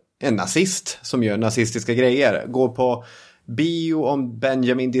bara en nazist som gör nazistiska grejer. Går på bio om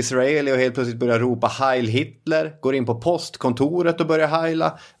Benjamin Disraeli och helt plötsligt börjar ropa Heil Hitler. Går in på postkontoret och börjar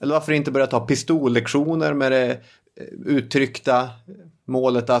heila. Eller varför inte börja ta pistollektioner med det uttryckta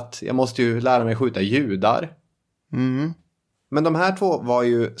målet att jag måste ju lära mig skjuta judar. Mm. Men de här två var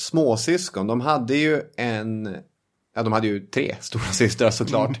ju småsyskon. De hade ju en Ja, de hade ju 3 stora systrar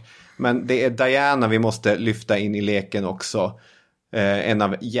såklart. Men det är Diana vi måste lyfta in i leken också. En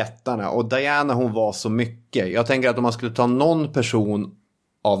av jättarna. Och Diana, hon var så mycket. Jag tänker att om man skulle ta någon person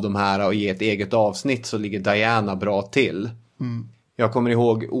av de här och ge ett eget avsnitt så ligger Diana bra till. Jag kommer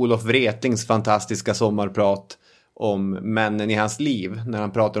ihåg Olof Wretings fantastiska sommarprat om männen i hans liv när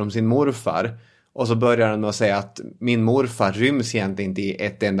han pratar om sin morfar. Och så börjar han med att säga att min morfar ryms egentligen inte i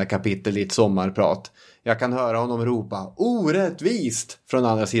ett enda kapitel i ett sommarprat. Jag kan höra honom ropa orättvist från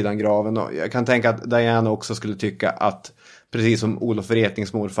andra sidan graven. Och jag kan tänka att Diana också skulle tycka att, precis som Olof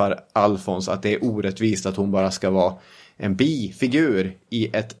Wretings morfar Alfons, att det är orättvist att hon bara ska vara en bifigur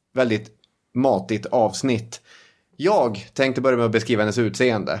i ett väldigt matigt avsnitt. Jag tänkte börja med att beskriva hennes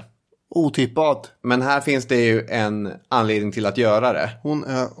utseende. Otippat. Men här finns det ju en anledning till att göra det. Hon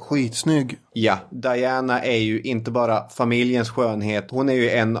är skitsnygg. Ja, Diana är ju inte bara familjens skönhet. Hon är ju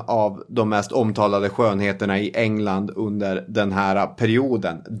en av de mest omtalade skönheterna i England under den här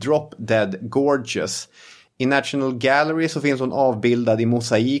perioden. Drop Dead Gorgeous. I National Gallery så finns hon avbildad i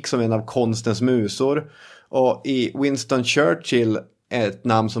mosaik som en av konstens musor. Och i Winston Churchill, ett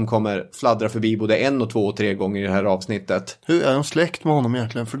namn som kommer fladdra förbi både 1, 2 och 3 gånger i det här avsnittet. Hur är de släkt med honom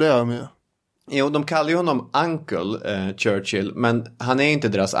egentligen? För det är de ju. Jo, de kallar ju honom Uncle Churchill, men han är inte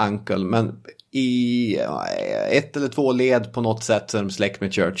deras uncle. Men i 1 eller 2 led på något sätt så är de släkt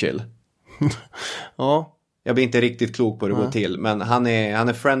med Churchill. Ja. Jag blir inte riktigt klok på hur det går till, men han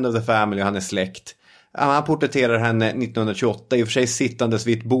är friend of the family och han är släkt. Han porträtterar henne 1928, i och för sig sittandes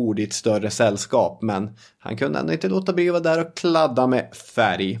vid ett bord i ett större sällskap, men han kunde ändå inte låta bli att vara där och kladda med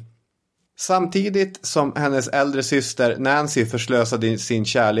färg. Samtidigt som hennes äldre syster Nancy förslösade sin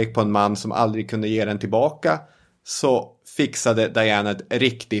kärlek på en man som aldrig kunde ge den tillbaka, så fixade Diana ett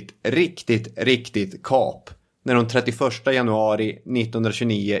riktigt kap när hon 31 januari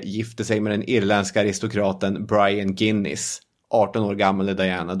 1929 gifte sig med den irländska aristokraten Brian Guinness. 18 år gammal är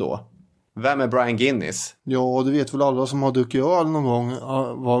Diana då. Vem är Brian Guinness? Ja, det vet väl alla som har druckit öl någon gång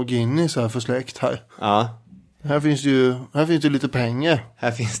vad Guinness är för släkt här. Ja. Här finns det lite pengar.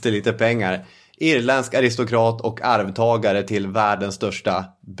 Här finns det lite pengar. Irländsk aristokrat och arvtagare till världens största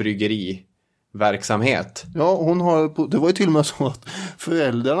bryggeriverksamhet. Ja, det var ju till och med så att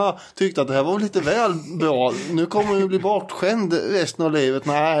föräldrarna tyckte att det här var lite väl bra. Nu kommer hon bli bortskämd resten av livet.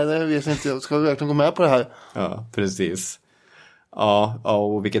 Nej, det vet jag inte. Ska vi verkligen gå med på det här? Ja, precis. Ja,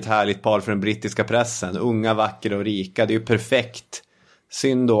 och vilket härligt par för den brittiska pressen. Unga, vackra och rika. Det är ju perfekt.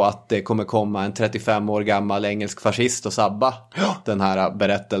 Synd då att det kommer komma en 35 år gammal engelsk fascist och sabba den här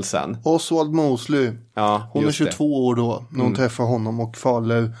berättelsen. Oswald Mosley. Ja, hon är 22 år då när hon träffar honom och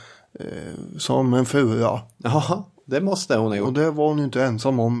faller som en fura. Ja, det måste hon ha gjort. Och det var hon ju inte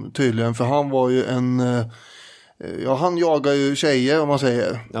ensam om tydligen, för han var ju han jagar ju tjejer om man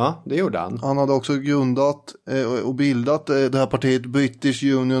säger. Ja, det gjorde han. Han hade också grundat och bildat det här partiet British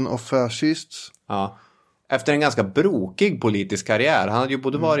Union of Fascists. Ja. Efter en ganska brokig politisk karriär. Han hade ju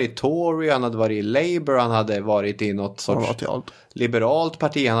både varit i Tory, han hade varit i Labour, han hade varit i något sorts liberalt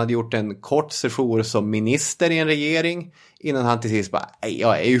parti. Han hade gjort en kort sejour som minister i en regering innan han till sist bara,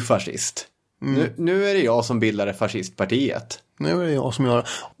 jag är ju fascist. Nu är det jag som bildar det fascistpartiet. Nu är det jag som gör det.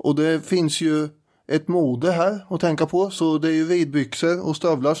 Och det finns ju ett mode här att tänka på. Så det är ju vidbyxor och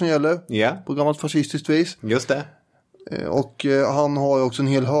stövlar som gäller på gammalt fascistiskt vis. Just det. Och han har ju också en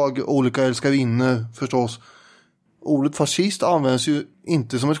hel hög olika älskarinnor förstås. Ordet fascist används ju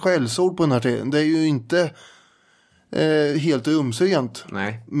inte som ett skällsord på den här tiden. Det är ju inte helt rumsrent.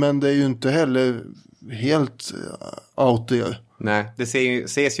 Nej. Men det är ju inte heller helt out there. Nej, det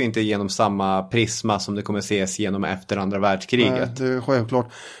ses ju inte genom samma prisma som det kommer ses genom efter andra världskriget. Nej, det är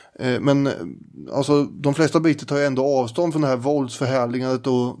självklart. Men alltså, de flesta briter tar ju ändå avstånd från det här våldsförhärligandet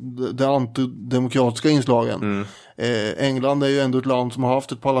och det antidemokratiska inslagen. England är ju ändå ett land som har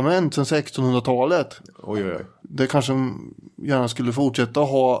haft ett parlament sedan 1600-talet. Oj. Det kanske gärna skulle fortsätta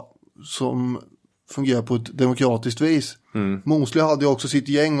ha som fungerar på ett demokratiskt vis. Mosley hade ju också sitt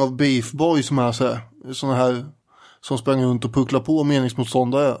gäng av beef boys med sig. Sådana här som sprang runt och puckla på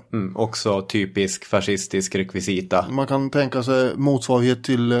meningsmotståndare. Också typisk fascistisk rekvisita. Man kan tänka sig motsvarighet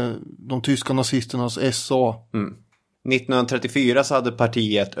till de tyska nazisternas SA. 1934 så hade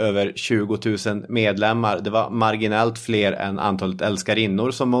partiet över 20 000 medlemmar. Det var marginellt fler än antalet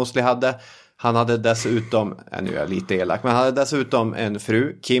älskarinnor som Mosley hade. Han hade dessutom, nu är jag lite elak, men han hade dessutom en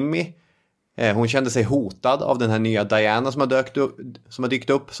fru, Kimmy. Hon kände sig hotad av den här nya Diana som har dykt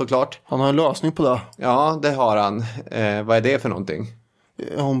upp såklart. Han har en lösning på det. Ja, det har han. Vad är det för någonting?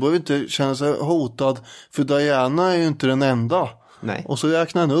 Hon behöver inte känna sig hotad, för Diana är ju inte den enda. Nej. Och så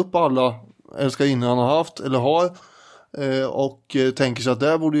räknar han upp alla älskarinnor han har haft eller har och tänker sig att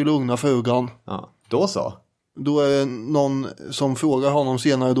det borde ju lugna frugan. Ja, då så. då är det någon som frågar honom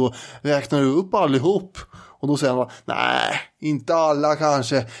senare då, räknar du upp allihop? Och då säger han, nej, inte alla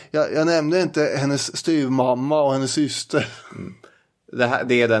kanske. Jag nämnde inte hennes styvmamma och hennes syster.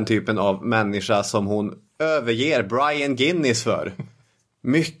 Det är den typen av människa som hon överger Brian Guinness för.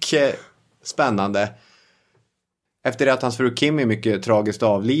 Mycket spännande. Efter det att hans fru Kimmy mycket tragiskt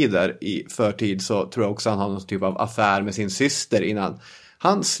avlider i förtid, så tror jag också han har någon typ av affär med sin syster innan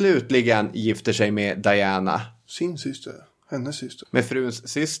han slutligen gifter sig med Diana. Sin syster? Hennes syster? Med fruns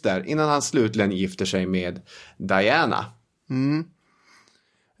syster, innan han slutligen gifter sig med Diana.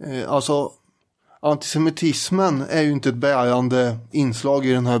 Alltså, antisemitismen är ju inte ett bärande inslag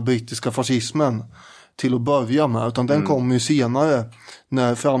i den här brittiska fascismen till att börja med, utan den kommer ju senare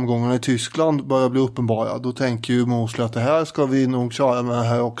när framgångarna i Tyskland börjar bli uppenbara. Då tänker ju Mosley att det här ska vi nog köra med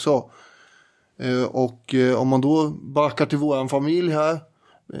här också. Och om man då backar till våran familj här,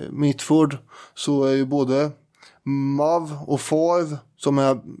 Mitford, så är ju både Mav och Favre, som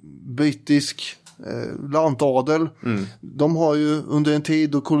är brittisk lantadel, de har ju under en tid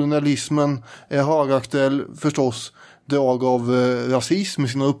då kolonialismen är högaktuell förstås drag av rasism i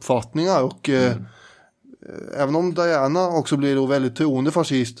sina uppfattningar, och även om Diana också blir då väldigt troende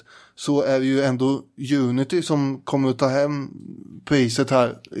fascist, så är det ju ändå Unity som kommer att ta hem priset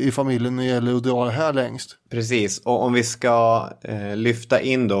här i familjen när det gäller att dra det här längst. Precis, och om vi ska lyfta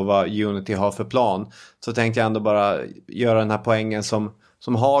in då vad Unity har för plan, så tänkte jag ändå bara göra den här poängen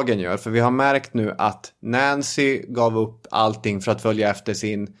som Hagen gör. För vi har märkt nu att Nancy gav upp allting för att följa efter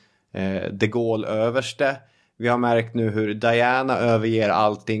sin de Gaulle-överste. Vi har märkt nu hur Diana överger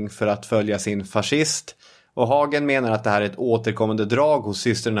allting för att följa sin fascist. Och Hagen menar att det här är ett återkommande drag hos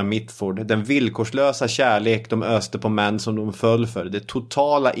systrarna Mitford. Den villkorslösa kärlek de öste på män som de föll för. Det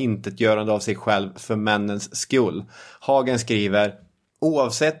totala intetgörande av sig själv för männens skull. Hagen skriver: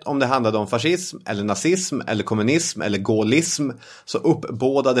 oavsett om det handlade om fascism eller nazism eller kommunism eller gaullism, så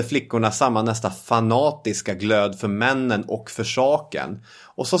uppbådade flickorna samma nästa fanatiska glöd för männen och för saken.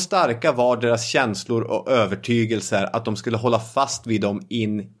 Och så starka var deras känslor och övertygelser att de skulle hålla fast vid dem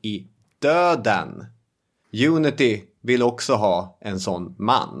in i döden. Unity vill också ha en sån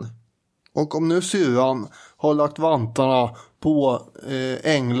man. Och om nu syrran har lagt vantarna på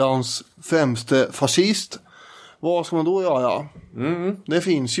Englands främste fascist, vad ska man då göra? Det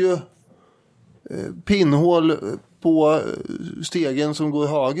finns ju pinnhål på stegen som går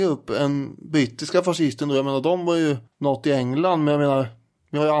högre upp än brittiska fascisten då. Jag menar, de var ju något i England, men jag menar,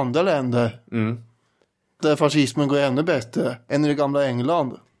 vi har ju andra länder där fascismen går ännu bättre än i det gamla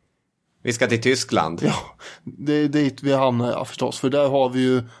England. Vi ska till Tyskland. Ja, det är dit vi hamnar förstås. För där har vi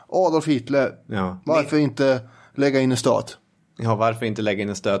ju Adolf Hitler. Ja. Varför inte lägga in en stöt? Ja, varför inte lägga in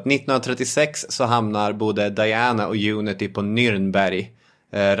en stöt? 1936 så hamnar både Diana och Unity på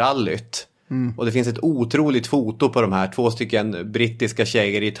Nürnberg-rallyt. Och det finns ett otroligt foto på de här 2 stycken brittiska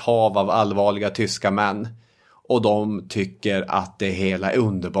tjejer i ett hav av allvarliga tyska män. Och de tycker att det hela är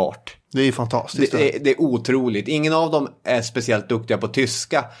underbart. Det är fantastiskt. Det är otroligt. Ingen av dem är speciellt duktiga på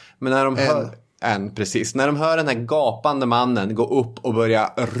tyska. Men när de precis. När de hör den här gapande mannen gå upp och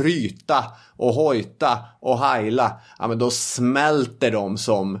börja ryta och hojta och hajla, ja, men då smälter de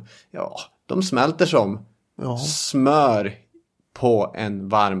som smör på en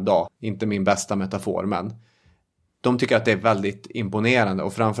varm dag. Inte min bästa metafor, men de tycker att det är väldigt imponerande.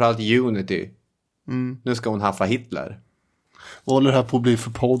 Och framförallt Unity. Nu ska hon haffa Hitler. Vad håller det här på att bli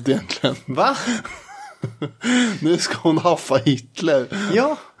för podd egentligen? Va? Nu ska hon haffa Hitler.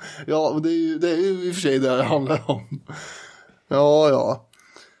 Ja. Ja, det är ju i och för sig det handlar om. Ja.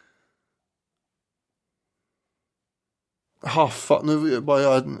 Haffa, nu vill jag bara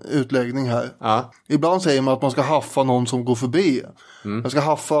göra en utläggning här. Ja. Ibland säger man att man ska haffa någon som går förbi. Jag ska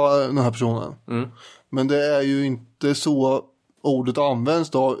haffa den här personen. Men det är ju inte så ordet används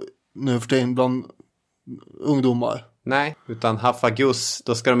då nu för tiden bland ungdomar. Nej, utan haffa Gus,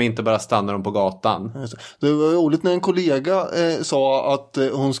 då ska de inte bara stanna dem på gatan. Det var roligt när en kollega sa att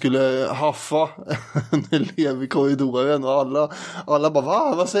hon skulle haffa en elev i korridoren, och alla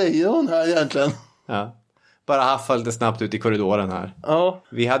bara, vad säger hon här egentligen? Ja, bara haffa lite snabbt ut i korridoren här. Ja.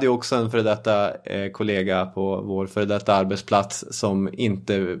 Vi hade ju också en före detta kollega på vår före detta arbetsplats som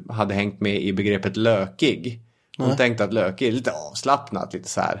inte hade hängt med i begreppet lökig. Hon tänkte att lökig är lite avslappnat, lite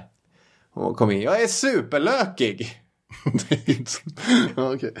så här. Hon kom in, jag är superlökig.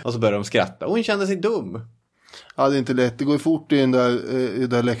 Okay. Och så började de skratta. Och hon kände sig dum. Ja, det är inte lätt. Det går fort i det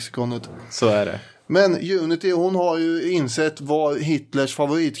där lexikonet. Så är det. Men Unity, hon har ju insett vad Hitlers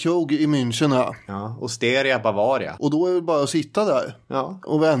favoritkrog i München är. Ja, Osteria Bavaria. Och då är det bara att sitta där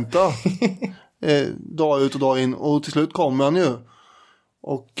och vänta dag ut och dag in. Och till slut kommer han ju.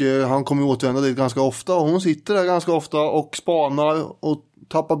 Och han kommer återvända dit ganska ofta. Och hon sitter där ganska ofta och spanar och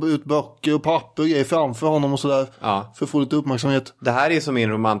tappar ut böcker och papper och grejer framför honom och sådär. Ja. För att få lite uppmärksamhet. Det här är som en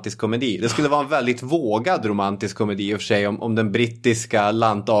romantisk komedi. Det skulle vara en väldigt vågad romantisk komedi i och för sig om den brittiska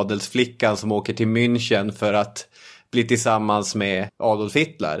lantadelsflickan som åker till München för att bli tillsammans med Adolf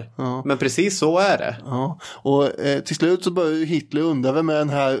Hitler. Ja. Men precis så är det. Ja. Och till slut så börjar Hitler undra vem är den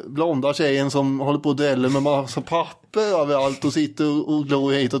här blonda tjejen som håller på och dräller med massa papper överallt och sitter och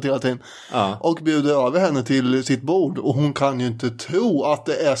glor hitåt hela tiden. Ja. Och bjuder över henne till sitt bord. Och hon kan ju inte tro att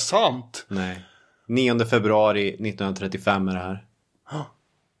det är sant. Nej. 9 februari 1935 är det här.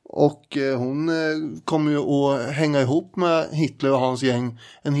 Och hon kommer ju att hänga ihop med Hitler och hans gäng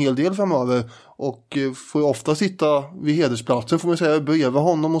en hel del framöver. Och får ofta sitta vid hedersplatsen, får man säga, bredvid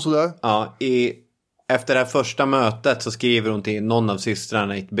honom och sådär. Ja, efter det här första mötet så skriver hon till någon av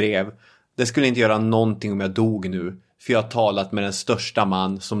systrarna i ett brev. Det skulle inte göra någonting om jag dog nu, för jag har talat med den största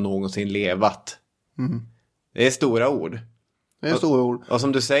man som någonsin levat. Mm. Det är stora ord. Det är stora ord. Och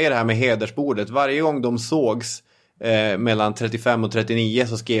som du säger det här med hedersbordet, varje gång de sågs mellan 35 och 39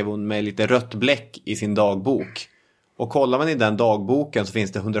 så skrev hon med lite rött bläck i sin dagbok. Och kollar man i den dagboken så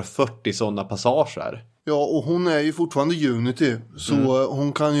finns det 140 sådana passager. Ja, och hon är ju fortfarande Unity. Så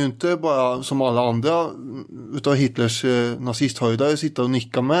hon kan ju inte bara som alla andra utav Hitlers nazisthöjdare sitta och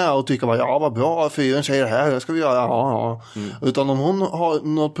nicka med och tycka ja vad bra, fyren säger det här ska vi göra. Ja. Utan om hon har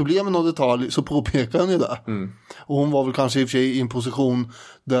något problem med någon detalj så påpekar hon ju det. Och hon var väl kanske i och för sig i en position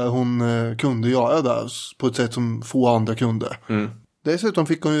där hon kunde göra det på ett sätt som få andra kunde. Dessutom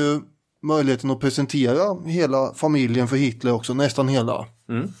fick hon ju möjligheten att presentera hela familjen för Hitler också, nästan hela.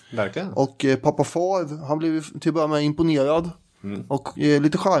 Verkligen. Och pappa Far, han blev till att börja med imponerad och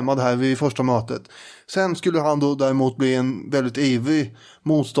lite charmad här vid första mötet. Sen skulle han då däremot bli en väldigt ivrig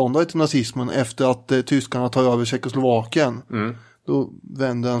motståndare till nazismen efter att tyskarna tar över Tjeckoslovakien. Då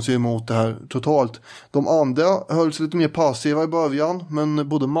vände han sig emot det här totalt. De andra höll sig lite mer passiva i början, men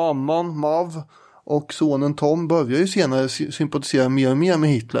både mamman, Mav och sonen Tom börjar ju senare sympatisera mer och mer med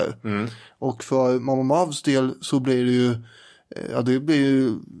Hitler. Och för mamma Mavs del så blir det ju det blir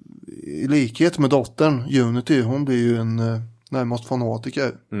ju i likhet med dottern Unity, hon blir ju en närmast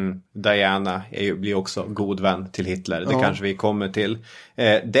fanatiker. Diana blir också god vän till Hitler. Det kanske vi kommer till.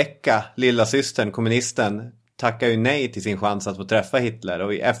 Decca, lilla systern, kommunisten, tackar ju nej till sin chans att få träffa Hitler.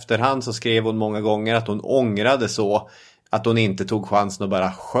 Och i efterhand så skrev hon många gånger att hon ångrade så att hon inte tog chansen och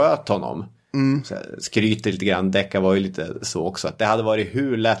bara sköt honom. Så skryter lite grann. Decca var ju lite så också, att det hade varit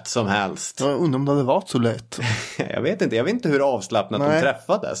hur lätt som helst. Jag undrar om det hade varit så lätt. Jag vet inte hur avslappnat de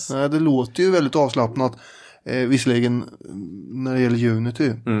träffades. Nej, det låter ju väldigt avslappnat visserligen när det gäller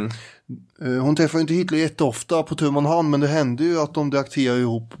Unity. Hon träffar ju inte Hitler jätteofta på tur man hand, men det hände ju att de drakterar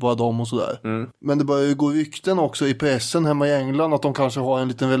ihop bara dem och sådär. Men det börjar ju gå rykten också i pressen hemma i England att de kanske har en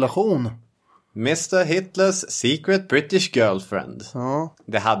liten relation. Mr. Hitlers secret British girlfriend. Ja.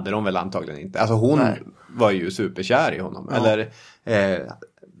 Det hade de väl antagligen inte. Alltså hon var ju superkär i honom. Ja. Eller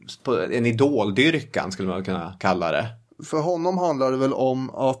en idoldyrkan skulle man kunna kalla det. För honom handlar det väl om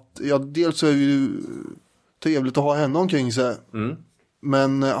att dels så är det ju trevligt att ha henne omkring sig.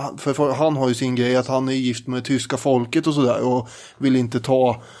 Men för han har ju sin grej att han är gift med tyska folket och sådär och vill inte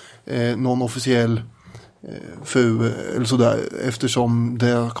ta någon officiell fru eller sådär, eftersom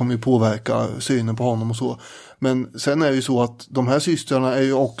det kommer ju påverka synen på honom och så. Men sen är det ju så att de här systrarna är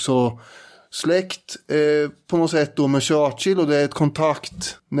ju också släkt på något sätt då med Churchill, och det är ett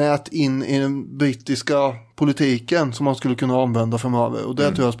kontaktnät in i den brittiska politiken som man skulle kunna använda framöver, och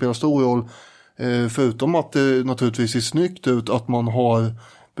det tror jag spelar stor roll, förutom att det naturligtvis ser snyggt ut att man har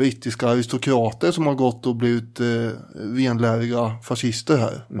brittiska aristokrater som har gått och blivit renläriga fascister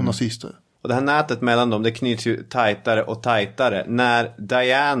här och nazister. Och det här nätet mellan dem, det knyts ju tajtare och tajtare. När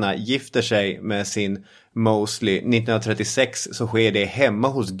Diana gifter sig med sin Mosley 1936 så sker det hemma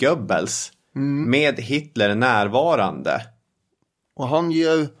hos Goebbels. Med Hitler närvarande. Och han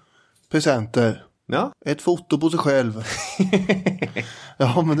ger presenter. Ja. Ett foto på sig själv.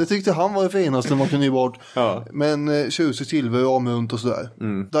 Ja, men det tyckte han var det finaste man kunde ge bort. Ja. Men tjusig silver och amunt och sådär.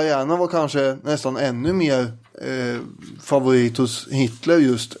 Diana var kanske nästan ännu mer favorit hos Hitler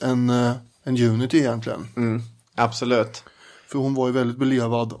just än Unity egentligen. Absolut. För hon var ju väldigt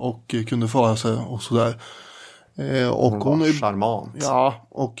belevad och kunde föra sig och sådär. Och hon var charmant. Ja,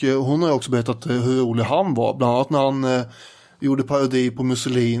 och hon har ju också berättat hur rolig han var. Bland annat när han gjorde parodi på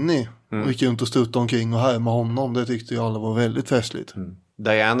Mussolini. Och gick runt och stuttade omkring och härmade honom. Det tyckte ju alla var väldigt festligt.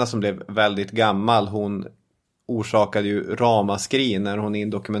 Diana som blev väldigt gammal, hon orsakade ju ramaskri när hon i en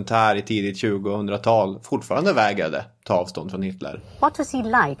dokumentär i tidigt 2000-tal fortfarande vägrade ta avstånd från Hitler. What was he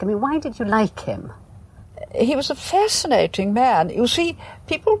like? I mean, why did you like him? he was a fascinating man. You see,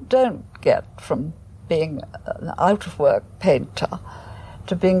 people don't get from being an out-of-work painter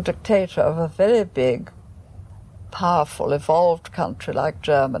to being dictator of a very big, powerful, evolved country like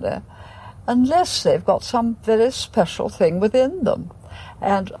Germany unless they've got some very special thing within them.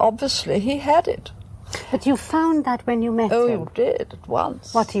 And obviously he had it. But you found that when you met him? Oh, you did, at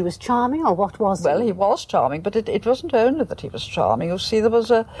once. What, he was charming, or what was he? Well, he was charming, but it wasn't only that he was charming. You see, there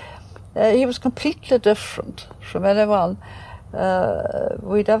was he was completely different from anyone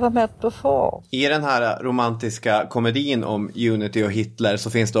we'd ever met before. I den här romantiska komedin om Unity och Hitler så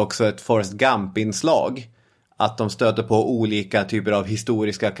finns det också ett Forrest Gump-inslag. Att de stöter på olika typer av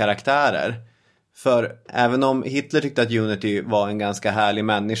historiska karaktärer. För även om Hitler tyckte att Unity var en ganska härlig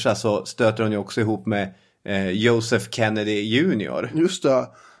människa så stöter hon ju också ihop med Joseph Kennedy Jr. Just det.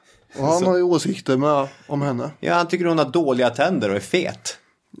 Och han har ju åsikter med om henne. Ja, han tycker hon har dåliga tänder och är fet.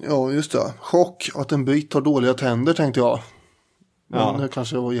 Ja, just det. Chock att en bit har dåliga tänder, tänkte jag. Men nu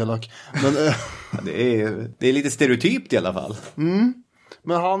kanske jag var elak. Men, ja, det är lite stereotypt i alla fall.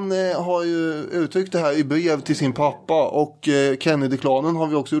 Men han har ju uttryckt det här i brev till sin pappa. Och Kennedy-klanen har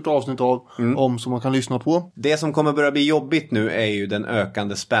vi också gjort avsnitt av om, som man kan lyssna på. Det som kommer börja bli jobbigt nu är ju den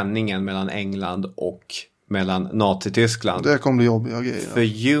ökande spänningen mellan England och mellan Nazityskland. Det kommer bli jobbiga grejer.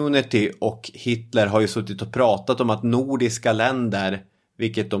 För Unity och Hitler har ju suttit och pratat om att nordiska länder,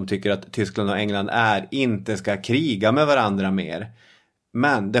 vilket de tycker att Tyskland och England är, inte ska kriga med varandra mer.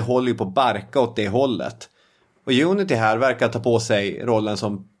 Men det håller ju på att barka åt det hållet. Och Unity här verkar ta på sig rollen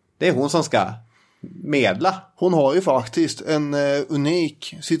som det är hon som ska medla. Hon har ju faktiskt en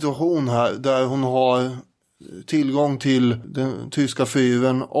unik situation här där hon har tillgång till den tyska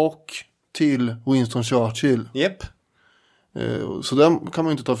fyren och till Winston Churchill. Japp. Så den kan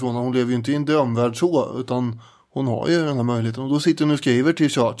man inte ta ifrån. Hon lever ju inte i en drömvärld så, utan hon har ju den här möjligheten. Och då sitter hon och skriver till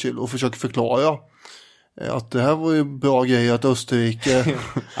Churchill och försöker förklara att det här var ju bra grejer att Österrike...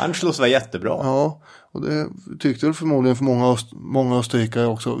 Anschluss var jättebra. Ja, och det tyckte väl förmodligen för många österrikare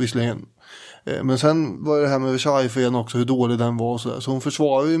också, visserligen. Men sen var det här med Versaillesfreden också, hur dålig den var och sådär. Så hon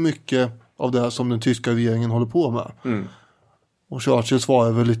försvarar ju mycket av det här som den tyska regeringen håller på med. Och Churchill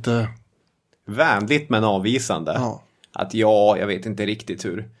svarar väl lite... vänligt men avvisande. Ja. Att jag vet inte riktigt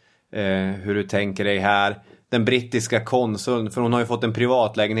hur du tänker dig här. Den brittiska konsuln, för hon har ju fått en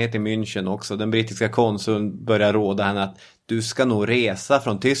privatlägenhet i München också. Den brittiska konsuln börjar råda henne att du ska nog resa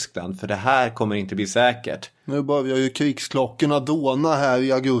från Tyskland, för det här kommer inte bli säkert. Nu börjar ju krigsklockorna dåna här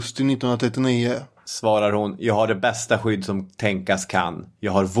i augusti 1939. Svarar hon, jag har det bästa skydd som tänkas kan.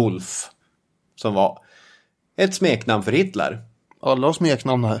 Jag har Wolf. Som var ett smeknamn för Hitler. Alla har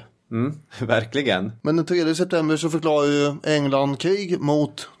smeknamn här. Verkligen. Men den 3 september så förklarar ju England krig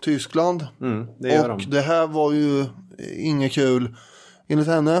mot Tyskland. Det gör och det här var ju inget kul enligt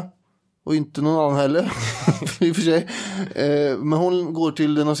henne. Och inte någon annan heller. I och för sig. Men hon går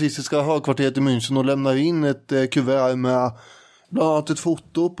till det nazistiska högkvarteret i München och lämnar in ett kuvert med bland annat ett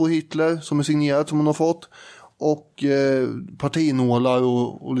foto på Hitler som är signerat, som hon har fått. Och partinålar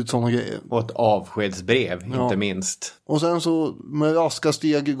och lite sådana grejer. Och ett avskedsbrev, inte minst. Och sen så med raska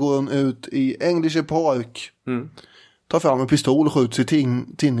steg går hon ut i Englische Park. Tar fram en pistol och skjuts i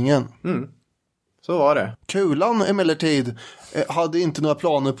tinningen. Så var det. Kulan emellertid hade inte några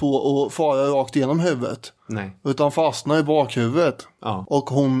planer på att fara rakt igenom huvudet. Nej. Utan fastnar i bakhuvudet. Ja. Och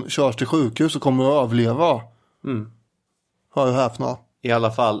hon körs till sjukhus och kommer att överleva. Hör jag häpna. I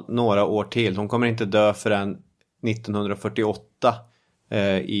alla fall några år till. Hon kommer inte dö förrän 1948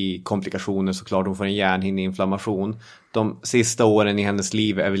 i komplikationer, såklart. Hon får en hjärnhinneinflammation. De sista åren i hennes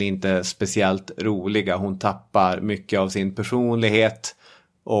liv är väl inte speciellt roliga. Hon tappar mycket av sin personlighet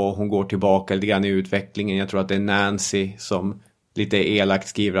och hon går tillbaka lite grann i utvecklingen. Jag tror att det är Nancy som lite elakt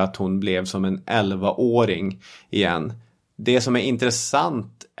skriver att hon blev som en 11-åring igen. Det som är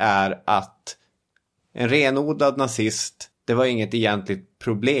intressant är att en renodlad nazist, det var inget egentligt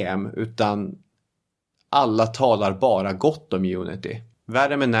problem, utan alla talar bara gott om Unity.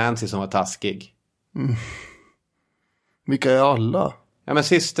 Värre med Nancy som var taskig. Vilka är alla? Ja, men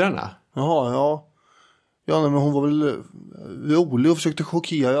systrarna. Jaha, ja. Ja, nej, men hon var väl rolig och försökte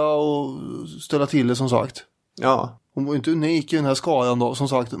chockera och ställa till det, som sagt. Ja. Hon var ju inte unik i den här skaran då. Som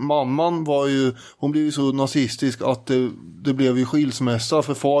sagt, mamman var ju, hon blev ju så nazistisk att det blev ju skilsmässa.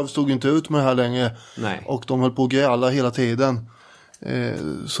 För far stod inte ut med det här längre. Nej. Och de höll på att gräla hela tiden.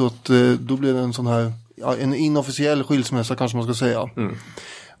 Så att då blev det en sån här, en inofficiell skilsmässa kanske man ska säga.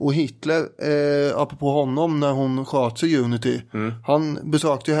 Och Hitler, apropå honom när hon sköt sig Unity, han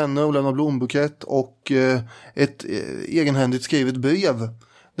besökte henne och lämnade blombukett och ett egenhändigt skrivet brev.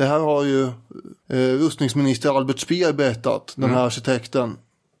 Det här har ju rustningsminister Albert Speer berättat, den här arkitekten.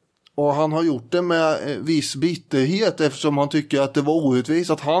 Och han har gjort det med viss bitterhet eftersom han tycker att det var orättvist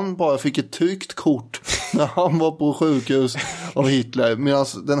att han bara fick ett tryckt kort när han var på sjukhus av Hitler. Medan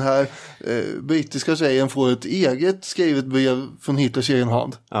den här brittiska tjejen får ett eget skrivet brev från Hitlers egen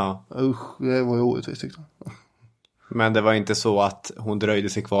hand. Ja. Usch, det var ju orättvist tyckte jag. Men det var inte så att hon dröjde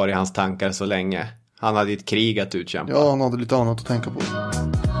sig kvar i hans tankar så länge. Han hade ett krig att utkämpa. Ja, han hade lite annat att tänka på.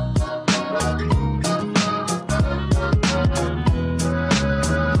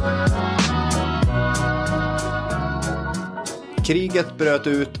 Kriget bröt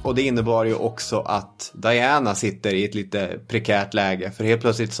ut och det innebar ju också att Diana sitter i ett lite prekärt läge. För helt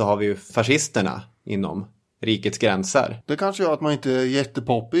plötsligt så har vi ju fascisterna inom rikets gränser. Det kanske gör att man inte är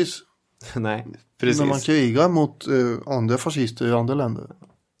jättepoppis. Nej, precis. När man krigar mot andra fascister i andra länder.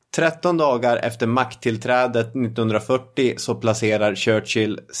 13 dagar efter makttillträdet 1940 så placerar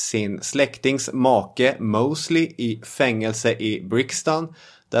Churchill sin släktings make Mosley i fängelse i Brixton.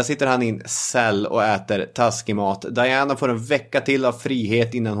 Där sitter han i en cell och äter taskig mat. Diana får en vecka till av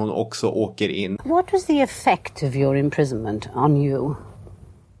frihet innan hon också åker in. What was the effect of your imprisonment on you?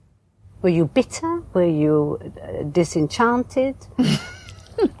 Were you bitter? Were you disenchanted?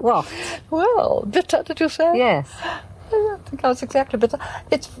 What? Well, bitter, did you say? Yes. I don't think I was exactly bitter.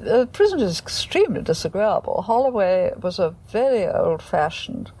 Prison is extremely disagreeable. Holloway was a very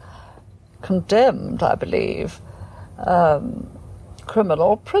old-fashioned, condemned, I believe,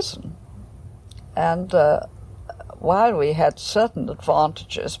 criminal prison. And while we had certain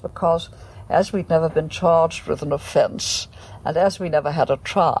advantages, because as we'd never been charged with an offence, and as we never had a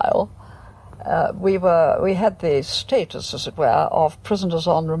trial, we had the status, as it were, of prisoners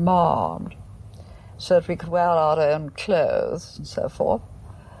on remand, so that we could wear our own clothes and so forth.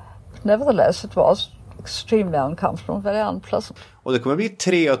 But nevertheless, it was extremely uncomfortable and very unpleasant. Och det kommer bli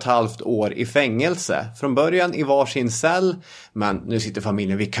 3,5 år i fängelse. Från början i varsin cell. Men nu sitter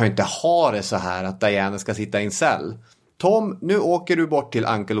familjen, vi kan ju inte ha det så här att Diana ska sitta i en cell. Tom, nu åker du bort till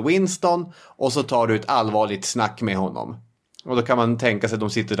Uncle Winston och så tar du ett allvarligt snack med honom. Och då kan man tänka sig att de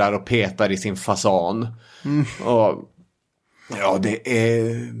sitter där och petar i sin fasan. Och ja, det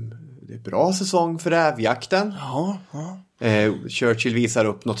är bra säsong för rävjakten. Ja. Churchill visar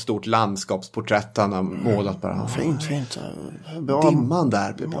upp något stort landskapsporträtt han har målat bara. Fint. Bra. Dimman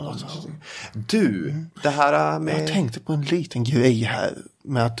där blir bra. Du, det här med... Jag tänkte på en liten grej här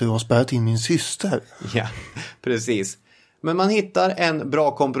med att du har spärrat in min syster. Ja, precis. Men man hittar en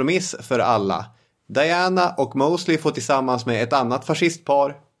bra kompromiss för alla. Diana och Mosley får tillsammans med ett annat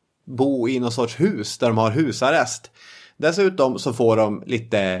fascistpar bo i någon sorts hus där de har husarrest. Dessutom så får de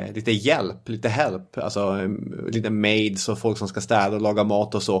lite hjälp, alltså lite maids och folk som ska städa och laga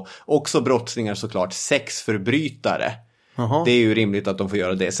mat och så. Också brottslingar såklart, sexförbrytare. Aha. Det är ju rimligt att de får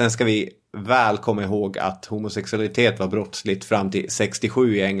göra det. Sen ska vi väl komma ihåg att homosexualitet var brottsligt fram till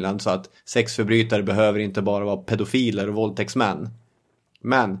 67 i England. Så att sexförbrytare behöver inte bara vara pedofiler och våldtäktsmän.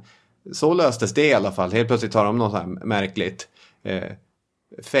 Men så löstes det i alla fall. Helt plötsligt har de något så här märkligt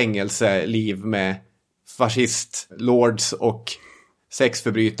fängelseliv med fascistlords och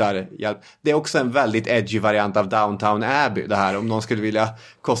sexförbrytarhjälp. Det är också en väldigt edgy variant av Downton Abbey det här, om någon skulle vilja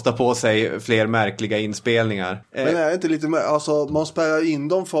kosta på sig fler märkliga inspelningar. Men är det inte lite mer, alltså man spärrar in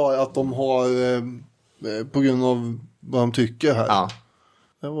dem för att de har på grund av vad de tycker här. Ja.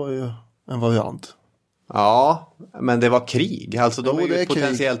 Det var ju en variant. Ja, men det var krig. Alltså de är ju ett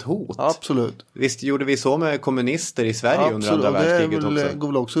potentiellt krig. hot. Absolut. Visst gjorde vi så med kommunister i Sverige under andra världskriget också. Det går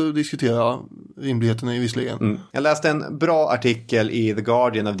väl också att diskutera rimligheten i visserligen. Jag läste en bra artikel i The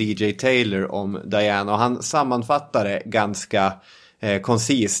Guardian av DJ Taylor om Diana och han sammanfattade ganska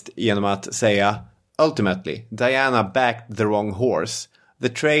koncist genom att säga Ultimately, Diana backed the wrong horse. The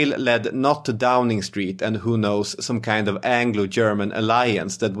trail led not to Downing Street and who knows some kind of Anglo-German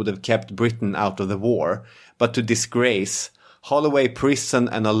alliance that would have kept Britain out of the war, but to disgrace, Holloway prison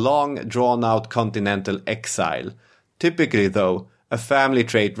and a long drawn-out continental exile. Typically though, a family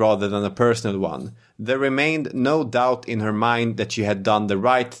trait rather than a personal one. There remained no doubt in her mind that she had done the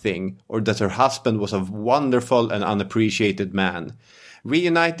right thing or that her husband was a wonderful and unappreciated man.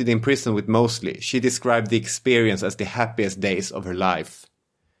 Reunited in prison with Mosley, she described the experience as the happiest days of her life.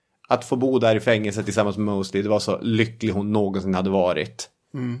 Att få bo där i fängelse tillsammans med Mosley, det var så lycklig hon någonsin hade varit.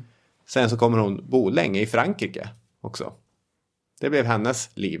 Sen så kommer hon bo länge i Frankrike också. Det blev hennes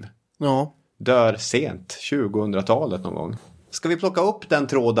liv. Ja. Dör sent, 2000-talet någon gång. Ska vi plocka upp den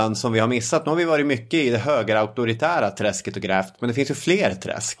tråden som vi har missat? Nu har vi varit mycket i det högerauktoritära träsket och grävt, men det finns ju fler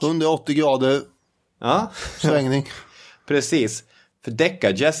träsk. 180 grader svängning. Precis. För Decca,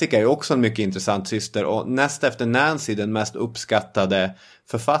 Jessica är också en mycket intressant syster och näst efter Nancy den mest uppskattade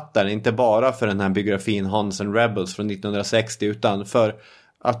författaren, inte bara för den här biografin Hans and Rebels från 1960 utan för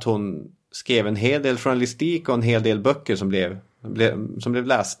att hon skrev en hel del journalistik och en hel del böcker som blev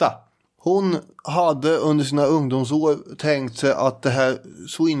lästa. Hon hade under sina ungdomsår tänkt sig att det här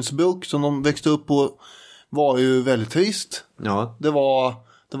Swinsbrook som de växte upp på var ju väldigt trist. Ja. Det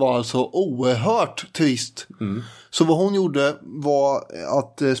var alltså oerhört trist. Så vad hon gjorde var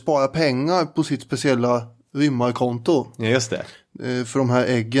att spara pengar på sitt speciella rymmarkonto. Ja, just det. För de här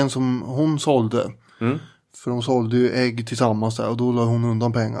äggen som hon sålde. För de sålde ju ägg tillsammans där och då la hon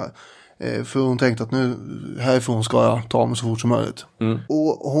undan pengar. För hon tänkte att nu härifrån ska jag ta mig så fort som möjligt.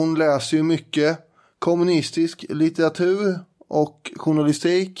 Och hon läser ju mycket kommunistisk litteratur och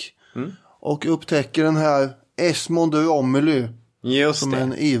journalistik. Och upptäcker den här Esmond Romilly. Just som det. är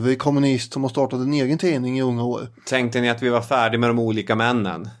en ivrig kommunist som har startat en egen tidning i unga år. Tänkte ni att vi var färdiga med de olika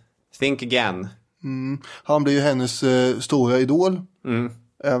männen? Think again. Han blir ju hennes stora idol.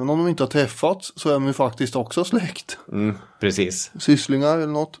 Även om de inte har träffats så är de ju faktiskt också släkt. Precis. Sysslingar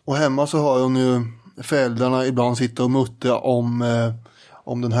eller något. Och hemma så har hon ju föräldrarna ibland sitta och muttra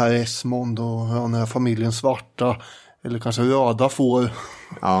om den här Esmond och den här familjen svarta eller kanske röda får.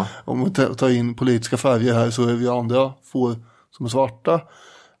 Ja. Om vi tar in politiska färger här så är vi andra får som är svarta.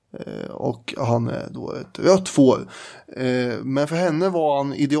 Och han är då ett rött får. Men för henne var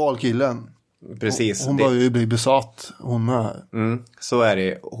han idealkillen. Precis. Hon började ju bli besatt, hon här. Så är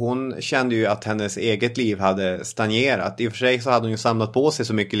det. Hon kände ju att hennes eget liv hade stagnerat. I och för sig så hade hon ju samlat på sig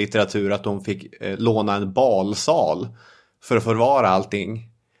så mycket litteratur att hon fick låna en balsal för att förvara allting.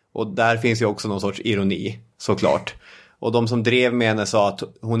 Och där finns ju också någon sorts ironi, såklart. Och de som drev med henne sa att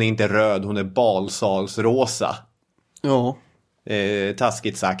hon är inte röd, hon är balsalsrosa. Ja.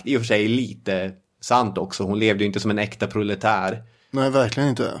 Taskigt sagt. I och för sig lite sant också. Hon levde ju inte som en äkta proletär. Nej, verkligen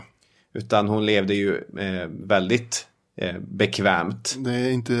inte. Utan hon levde ju väldigt bekvämt. Det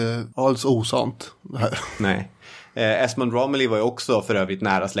är inte alls osant det här. Nej. Esmond Romilly var ju också för övrigt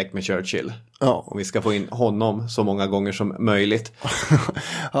nära släkt med Churchill. Ja. Och vi ska få in honom så många gånger som möjligt.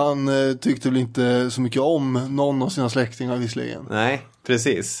 Han tyckte väl inte så mycket om någon av sina släktingar visserligen. Nej,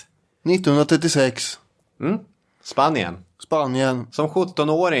 precis. 1936. Spanien. Som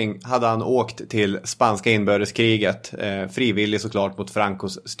 17-åring hade han åkt till spanska inbördeskriget. Frivillig såklart mot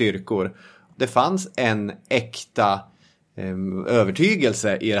Francos styrkor. Det fanns en äkta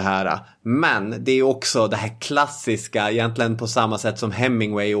övertygelse i det här. Men det är också det här klassiska, egentligen på samma sätt som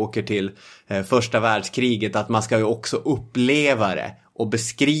Hemingway åker till första världskriget, att man ska ju också uppleva det och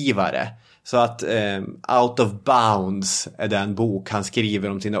beskriva det. Så att Out of Bounds är den bok han skriver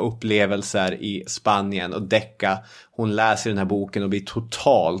om sina upplevelser i Spanien. Och Decca, hon läser den här boken och blir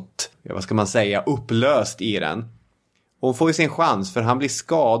totalt, vad ska man säga, upplöst i den. Hon får ju sin chans för han blir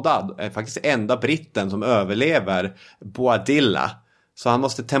skadad. Faktiskt enda britten som överlever Boadilla. Så han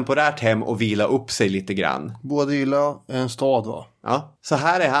måste temporärt hem och vila upp sig lite grann. Boadilla är en stad, va? Ja, så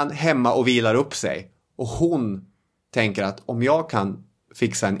här är han hemma och vilar upp sig. Och hon tänker att om jag kan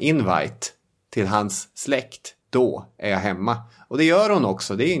fixa en invite till hans släkt, då är jag hemma. Och det gör hon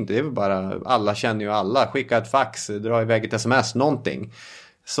också. Det är väl bara, alla känner ju alla. Skicka ett fax, dra iväg ett sms, någonting.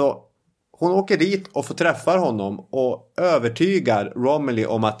 Så hon åker dit och får träffa honom och övertygar Romilly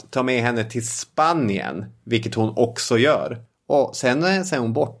om att ta med henne till Spanien, vilket hon också gör. Och sen är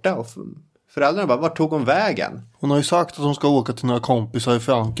hon borta och föräldrarna bara, vart tog hon vägen? Hon har ju sagt att hon ska åka till några kompisar i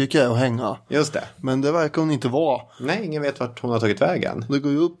Frankrike och hänga. Just det. Men det verkar hon inte vara. Nej, ingen vet vart hon har tagit vägen. Det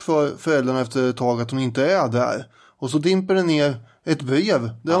går ju upp för föräldrarna efter ett tag att hon inte är där. Och så dimper det ner ett brev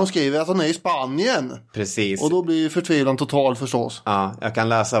där hon skriver att hon är i Spanien. Precis. Och då blir förtvivlan total förstås. Ja, jag kan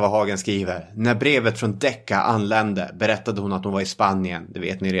läsa vad Hagen skriver. När brevet från Decca anlände berättade hon att hon var i Spanien, det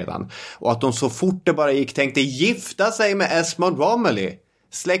vet ni redan. Och att hon så fort det bara gick tänkte gifta sig med Esmond Romilly.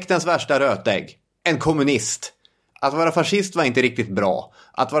 Släktens värsta rötägg. En kommunist. Att vara fascist var inte riktigt bra.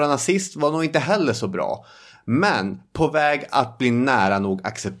 Att vara nazist var nog inte heller så bra. Men på väg att bli nära nog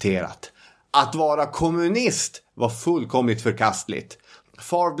accepterat. Att vara kommunist var fullkomligt förkastligt.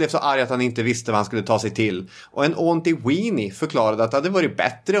 Far blev så arg att han inte visste vad han skulle ta sig till. Och en Auntie Weenie förklarade att det hade varit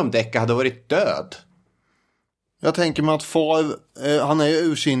bättre om Decca hade varit död. Jag tänker mig att far, han är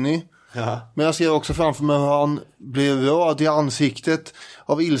ursinnig. Ja. Men jag ser också framför mig hur han blir röd i ansiktet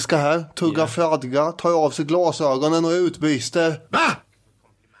av ilska här. Tuggar fradga, tar av sig glasögonen och utbrister. Va?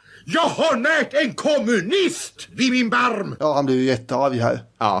 Jag har närt en kommunist vid min barm! Ja, han blir ju jättearg här.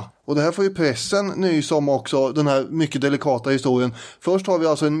 Ja. Och det här får ju pressen nys om också, den här mycket delikata historien. Först har vi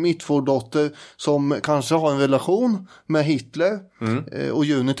alltså en Mitford-dotter som kanske har en relation med Hitler. Och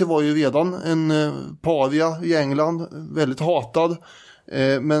Unity var ju redan en paria i England, väldigt hatad.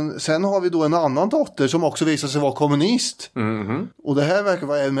 Men sen har vi då en annan dotter som också visar sig vara kommunist. Och det här verkar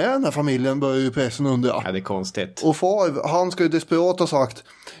vara med den här familjen, börjar ju pressen undra. Ja, det är konstigt. Och far, han ska ju desperat ha sagt: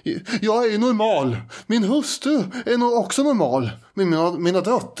 jag är normal, min hustru är nog också normal, men mina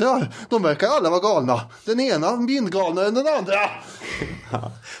döttrar, de verkar alla vara galna. Den ena bindgalnare än den andra.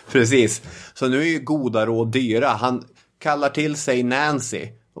 Ja, precis. Så nu är ju goda råd dyra. Han kallar till sig Nancy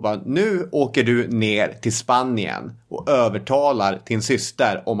och bara: nu åker du ner till Spanien och övertalar din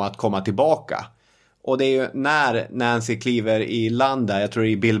syster om att komma tillbaka. Och det är ju när Nancy kliver i land där, jag tror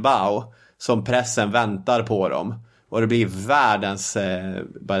i Bilbao, som pressen väntar på dem. Och det blir världens,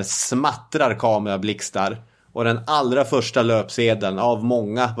 bara smattrar kamerablixtar. Och den allra första löpsedeln av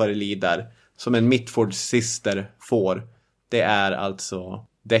många vad det lider, som en Mitford-syster får, det är alltså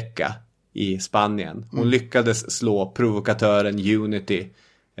Decca i Spanien. Hon lyckades slå provokatören Unity,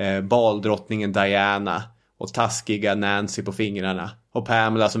 baldrottningen Diana och taskiga Nancy på fingrarna. Och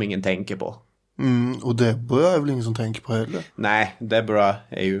Pamela som ingen tänker på. Och Deborah är väl ingen som tänker på heller. Nej, Deborah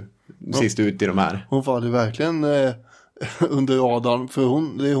är ju sist ut i de här. Hon faller verkligen under radarn. För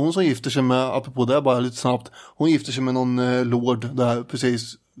det är hon som gifter sig med, apropå det bara lite snabbt, hon gifter sig med någon lord där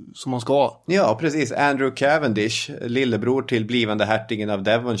precis som man ska. Ja, precis. Andrew Cavendish, lillebror till blivande hertigen av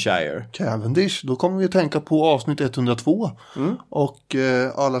Devonshire. Cavendish, då kommer vi att tänka på avsnitt 102 och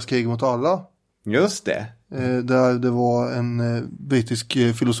Allas krig mot alla. Just det. Där det var en brittisk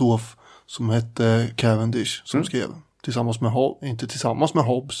filosof som hette Cavendish som skrev tillsammans med inte tillsammans med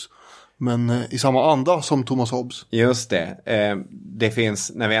Hobbes, men i samma anda som Thomas Hobbes. Just det. Det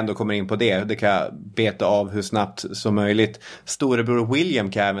finns, när vi ändå kommer in på det kan jag beta av hur snabbt som möjligt. Storebror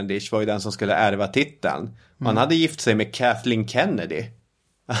William Cavendish var ju den som skulle ärva titeln. Han hade gift sig med Kathleen Kennedy.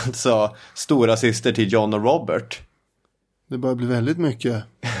 Alltså stora syster till John och Robert. Det börjar bli väldigt mycket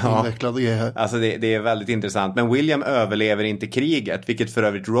invecklade grejer här. Alltså det är väldigt intressant. Men William överlever inte kriget, vilket för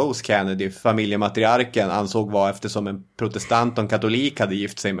övrigt Rose Kennedy, familjematriarken, ansåg var eftersom en protestant och en katolik hade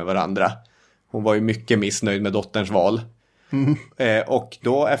gift sig med varandra. Hon var ju mycket missnöjd med dotterns val. Och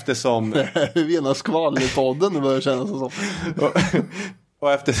då eftersom... Vi är en skvallerpodden, det börjar kännas som.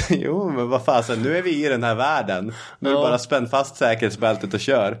 Och efter, jo men vad fasen, nu är vi i den här världen. Nu är det bara spänn fast säkerhetsbältet och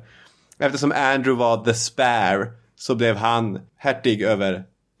kör. Eftersom Andrew var the spare, så blev han hertig över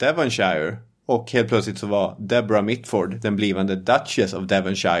Devonshire. Och helt plötsligt så var Deborah Mitford den blivande Duchess of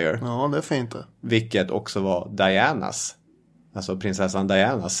Devonshire. Ja, det är fint det. Vilket också var Dianas, alltså prinsessan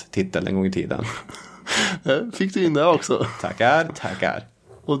Dianas titel en gång i tiden. Fick du in det också? Tackar.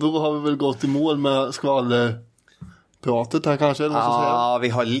 Och då har vi väl gått i mål med skvallerpratet här kanske? Ja, vi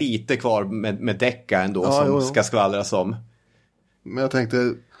har lite kvar med Decca ändå som ska skvallras om. Men jag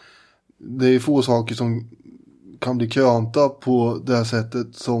tänkte, det är få saker som kan bli krönta på det här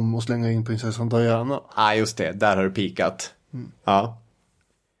sättet som att slänga in prinsessan Diana. Ja, just det. Där har du pikat. Ja.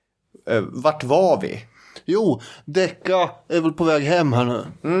 Vart var vi? Jo, Decca är väl på väg hem här nu.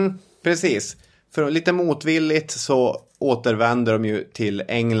 Precis. För lite motvilligt så återvänder de ju till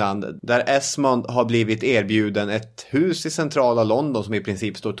England, där Esmond har blivit erbjuden ett hus i centrala London som i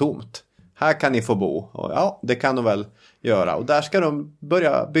princip står tomt. Här kan ni få bo. Och ja, det kan de väl göra. Och där ska de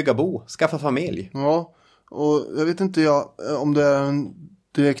börja bygga bo, skaffa familj. Ja, och jag vet inte om det är en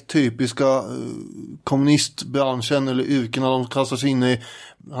direkt typiska kommunistbranschen eller yrkena de kastar sig in i.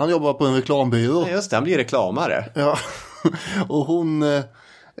 Han jobbar på en reklambyrå. Ja, just det, han blir reklamare. Ja, och hon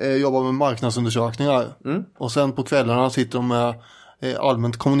jobbar med marknadsundersökningar. Och sen på kvällarna sitter de med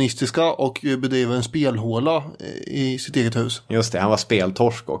allmänt kommunistiska och bedriver en spelhåla i sitt eget hus. Just det, han var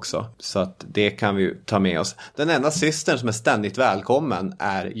speltorsk också. Så att det kan vi ta med oss. Den enda systern som är ständigt välkommen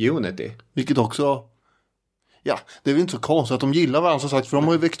är Unity. Vilket också... Ja, det är väl inte så konstigt att de gillar varandra som sagt, för de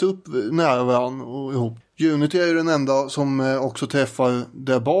har ju växt upp nära varandra och ihop. Unity är ju den enda som också träffar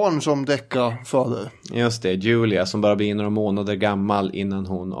det barn som Decca föder. Just det, Julia som bara blir några månader gammal innan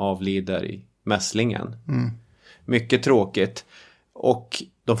hon avlider i mässlingen. Mycket tråkigt. Och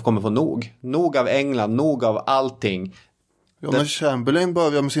de kommer få nog av England, nog av allting. Ja, men Chamberlain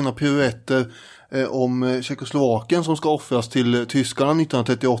börjar med sina piruetter om Tjeckoslovakien som ska offras till tyskarna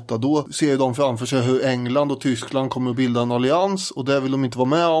 1938. Då ser de framför sig hur England och Tyskland kommer att bilda en allians, och det vill de inte vara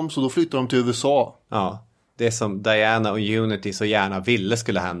med om, så då flyttar de till USA. Ja, det som Diana och Unity så gärna ville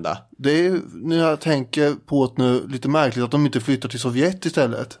skulle hända. Det är, när jag tänker på det nu, lite märkligt att de inte flyttar till Sovjet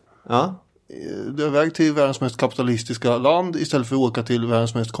istället. Ja. Det är väg till världens mest kapitalistiska land istället för att åka till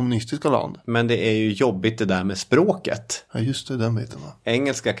världens mest kommunistiska land. Men det är ju jobbigt det där med språket. Ja, just det, den biten.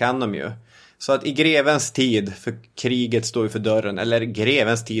 Engelska kan de ju. Så att i grevens tid, för kriget står ju för dörren, eller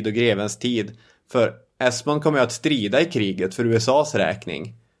grevens tid och grevens tid, för Esmond kommer ju att strida i kriget för USAs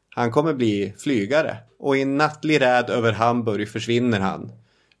räkning. Han kommer bli flygare. Och i en nattlig räd över Hamburg försvinner han.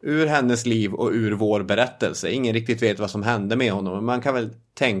 Ur hennes liv och ur vår berättelse. Ingen riktigt vet vad som hände med honom. Men man kan väl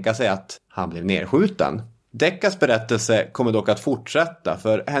tänka sig att han blev nedskjuten. Deckas berättelse kommer dock att fortsätta.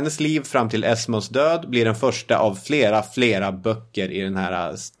 För hennes liv fram till Esmonds död blir den första av flera böcker i den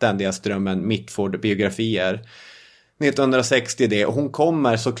här ständiga strömmen Mitford-biografier. 1960 det. Och hon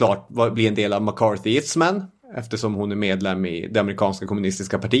kommer såklart bli en del av McCarthyismen. Eftersom hon är medlem i det amerikanska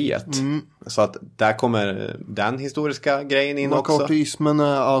kommunistiska partiet. Så att där kommer den historiska grejen in också. McCarthyismen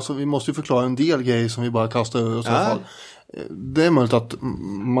är, alltså vi måste ju förklara en del grejer som vi bara kastar över i så fall. Det är möjligt att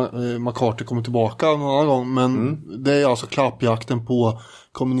McCarthy kommer tillbaka någon annan gång. Men det är alltså klappjakten på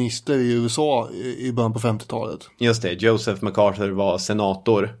kommunister i USA i början på 50-talet. Just det, Joseph MacArthur var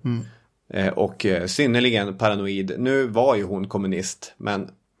senator. Och synnerligen paranoid. Nu var ju hon kommunist, men...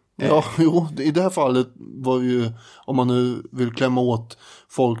 Ja, jo, i det här fallet var ju, om man nu vill klämma åt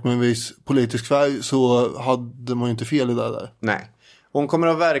folk med en viss politisk färg, så hade man ju inte fel i det där. Nej. Hon kommer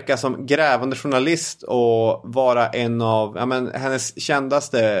att verka som grävande journalist och vara en av, hennes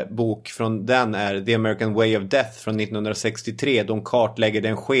kändaste bok från den är The American Way of Death från 1963. De kartlägger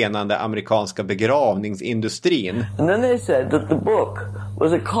den skenande amerikanska begravningsindustrin. And then they said that the book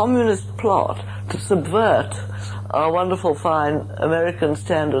was a communist plot to subvert our wonderful fine American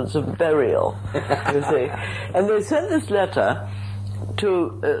standards of burial, you see. And they sent this letter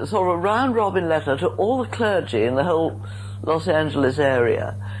to, sort of a round-robin letter to all the clergy in the whole Los Angeles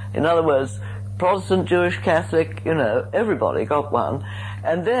area. In other words, Protestant, Jewish, Catholic, everybody got one.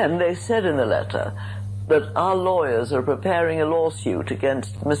 And then they said in the letter that our lawyers are preparing a lawsuit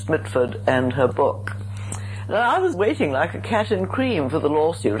against Miss Mitford and her book. Now, I was waiting like a cat in cream for the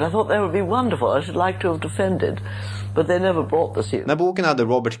lawsuit. I thought that would be wonderful. I should like to have defended. But they never brought the suit. Den här boken hade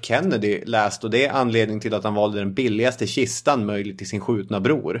Robert Kennedy läst, och det är anledning till att han valde den billigaste kistan möjligt till sin skjutna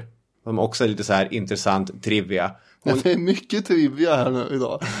bror. De är också lite så här intressant trivia. Det är mycket trivia här nu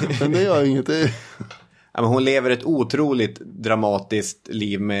idag. Men det gör inget. Ja, men hon lever ett otroligt dramatiskt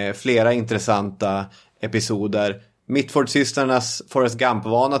liv med flera intressanta episoder. Mitford-systrarnas Forrest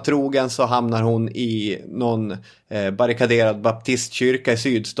Gump-vana trogen så hamnar hon i någon barrikaderad baptistkyrka i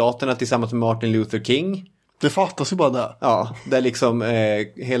sydstaterna tillsammans med Martin Luther King. Det fattas ju bara där. Ja, där liksom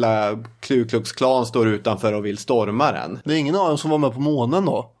hela Ku Klux Klan står utanför och vill storma den. Det är ingen av dem som var med på månen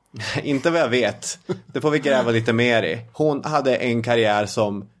då? Inte vad jag vet. Det får vi gräva lite mer i. Hon hade en karriär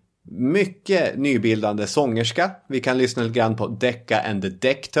som mycket nybildande sångerska. Vi kan lyssna lite grann på Decca and the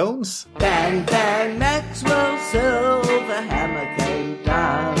Decktones. Bang, bang, Maxwell's silver hammer came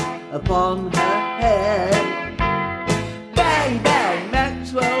down upon her head. Bang, bang,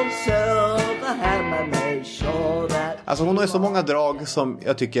 Maxwell's silver hammer made sure that... Alltså hon har ju så många drag som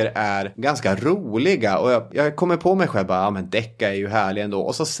jag tycker är ganska roliga. Och jag kommer på mig själv bara, men Decca är ju härlig ändå.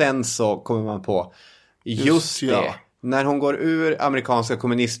 Och så sen så kommer man på, just det. Ja. När hon går ur amerikanska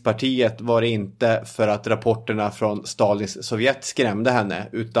kommunistpartiet var det inte för att rapporterna från Stalins Sovjet skrämde henne,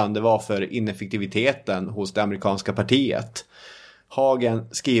 utan det var för ineffektiviteten hos det amerikanska partiet. Hagen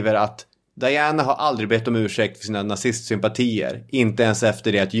skriver att Diana har aldrig bett om ursäkt för sina nazistsympatier, inte ens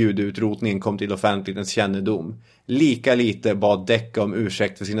efter det att judeutrotningen kom till offentlighetens kännedom. Lika lite bad Decca om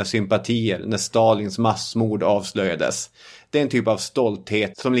ursäkt för sina sympatier när Stalins massmord avslöjades. Det är en typ av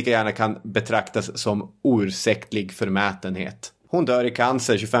stolthet som lika gärna kan betraktas som ursäktlig förmätenhet. Hon dör i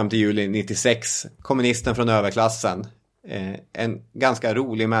cancer 25 juli 96, kommunisten från överklassen. En ganska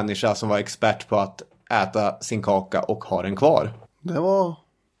rolig människa som var expert på att äta sin kaka och ha den kvar. Det var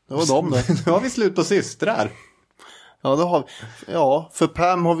de det. Nu har vi slut på systrar. Ja, det har vi. Ja, för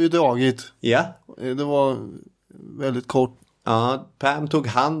Pam har vi ju dragit. Ja. Det var väldigt kort. Ja, Pam tog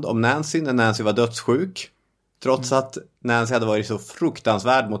hand om Nancy när Nancy var dödssjuk. Trots att Nancy hade varit så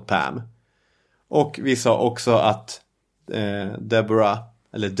fruktansvärd mot Pam. Och vi sa också att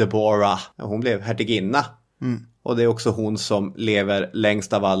Deborah, hon blev hertiginna. Och det är också hon som lever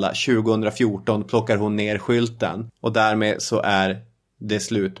längst av alla. 2014 plockar hon ner skylten. Och därmed så är det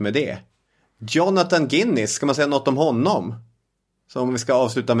slut med det. Jonathan Guinness, ska man säga något om honom? Så om vi ska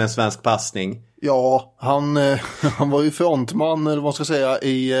avsluta med en svensk passning. Ja, han var ju frontman, eller vad man ska säga,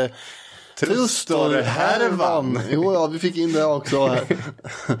 i Trustor-härvan. Jo, ja, vi fick in det också här.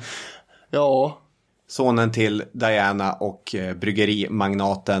 Ja. Sonen till Diana och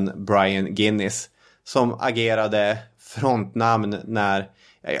bryggerimagnaten Brian Guinness, som agerade frontnamn när...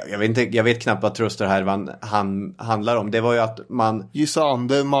 Jag vet knappt vad Trustor-härvan handlar om. Det var ju att man...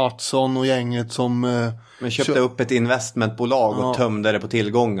 Gisander, Mattsson och gänget som... Men köpte upp ett investmentbolag och tömde det på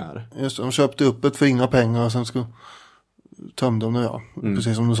tillgångar. Just det, de köpte upp ett för inga pengar och sen tömde de det,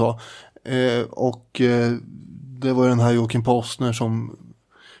 precis som du sa. Och det var den här Joakim Postner som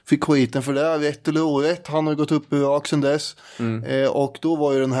fick skiten för det, rätt eller orätt. Han har gått upp i rak sedan dess. Och då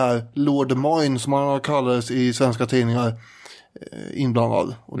var ju den här Lord Moyne, som han kallades i svenska tidningar,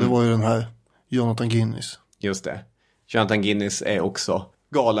 inblandad. Och det var ju den här Jonathan Guinness. Just det. Jonathan Guinness är också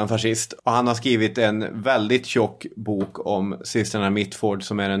galen fascist. Och han har skrivit en väldigt tjock bok om systrarna Mitford,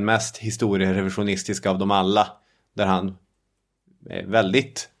 som är den mest historierevisionistiska av dem alla. Där han är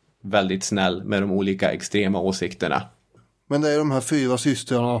väldigt, väldigt snäll med de olika extrema åsikterna. Men det är de här 4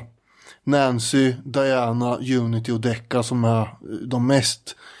 systrarna, Nancy, Diana, Unity och Decca, som är de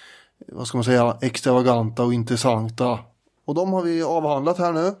mest, vad ska man säga, extravaganta och intressanta. Och de har vi avhandlat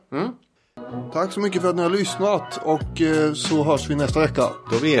här nu. Tack så mycket för att ni har lyssnat, och så hörs vi nästa vecka.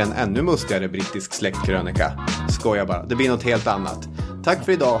 Då blir det en ännu mustigare brittisk släktkrönika. Skojar bara, det blir något helt annat. Tack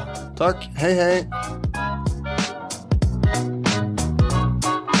för idag. Tack, hej hej.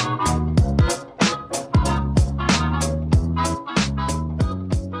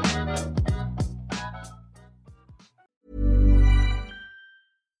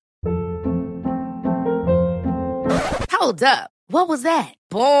 Hold up. What was that?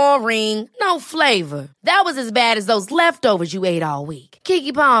 Boring. No flavor. That was as bad as those leftovers you ate all week.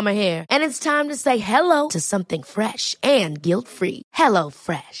 Keke Palmer here, and it's time to say hello to something fresh and guilt-free. Hello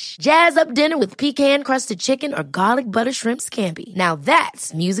Fresh. Jazz up dinner with pecan-crusted chicken or garlic butter shrimp scampi. Now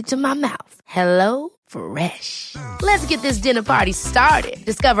that's music to my mouth. Hello Fresh. Let's get this dinner party started.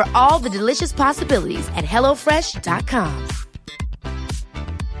 Discover all the delicious possibilities at HelloFresh.com.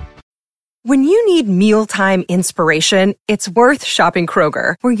 When you need mealtime inspiration, it's worth shopping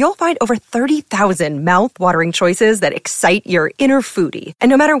Kroger, where you'll find over 30,000 mouth-watering choices that excite your inner foodie. And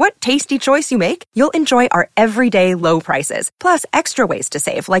no matter what tasty choice you make, you'll enjoy our everyday low prices, plus extra ways to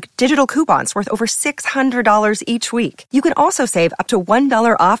save, like digital coupons worth over $600 each week. You can also save up to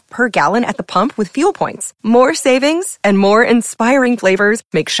 $1 off per gallon at the pump with fuel points. More savings and more inspiring flavors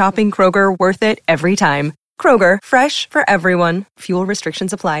make shopping Kroger worth it every time. Kroger, fresh for everyone. Fuel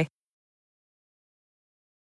restrictions apply.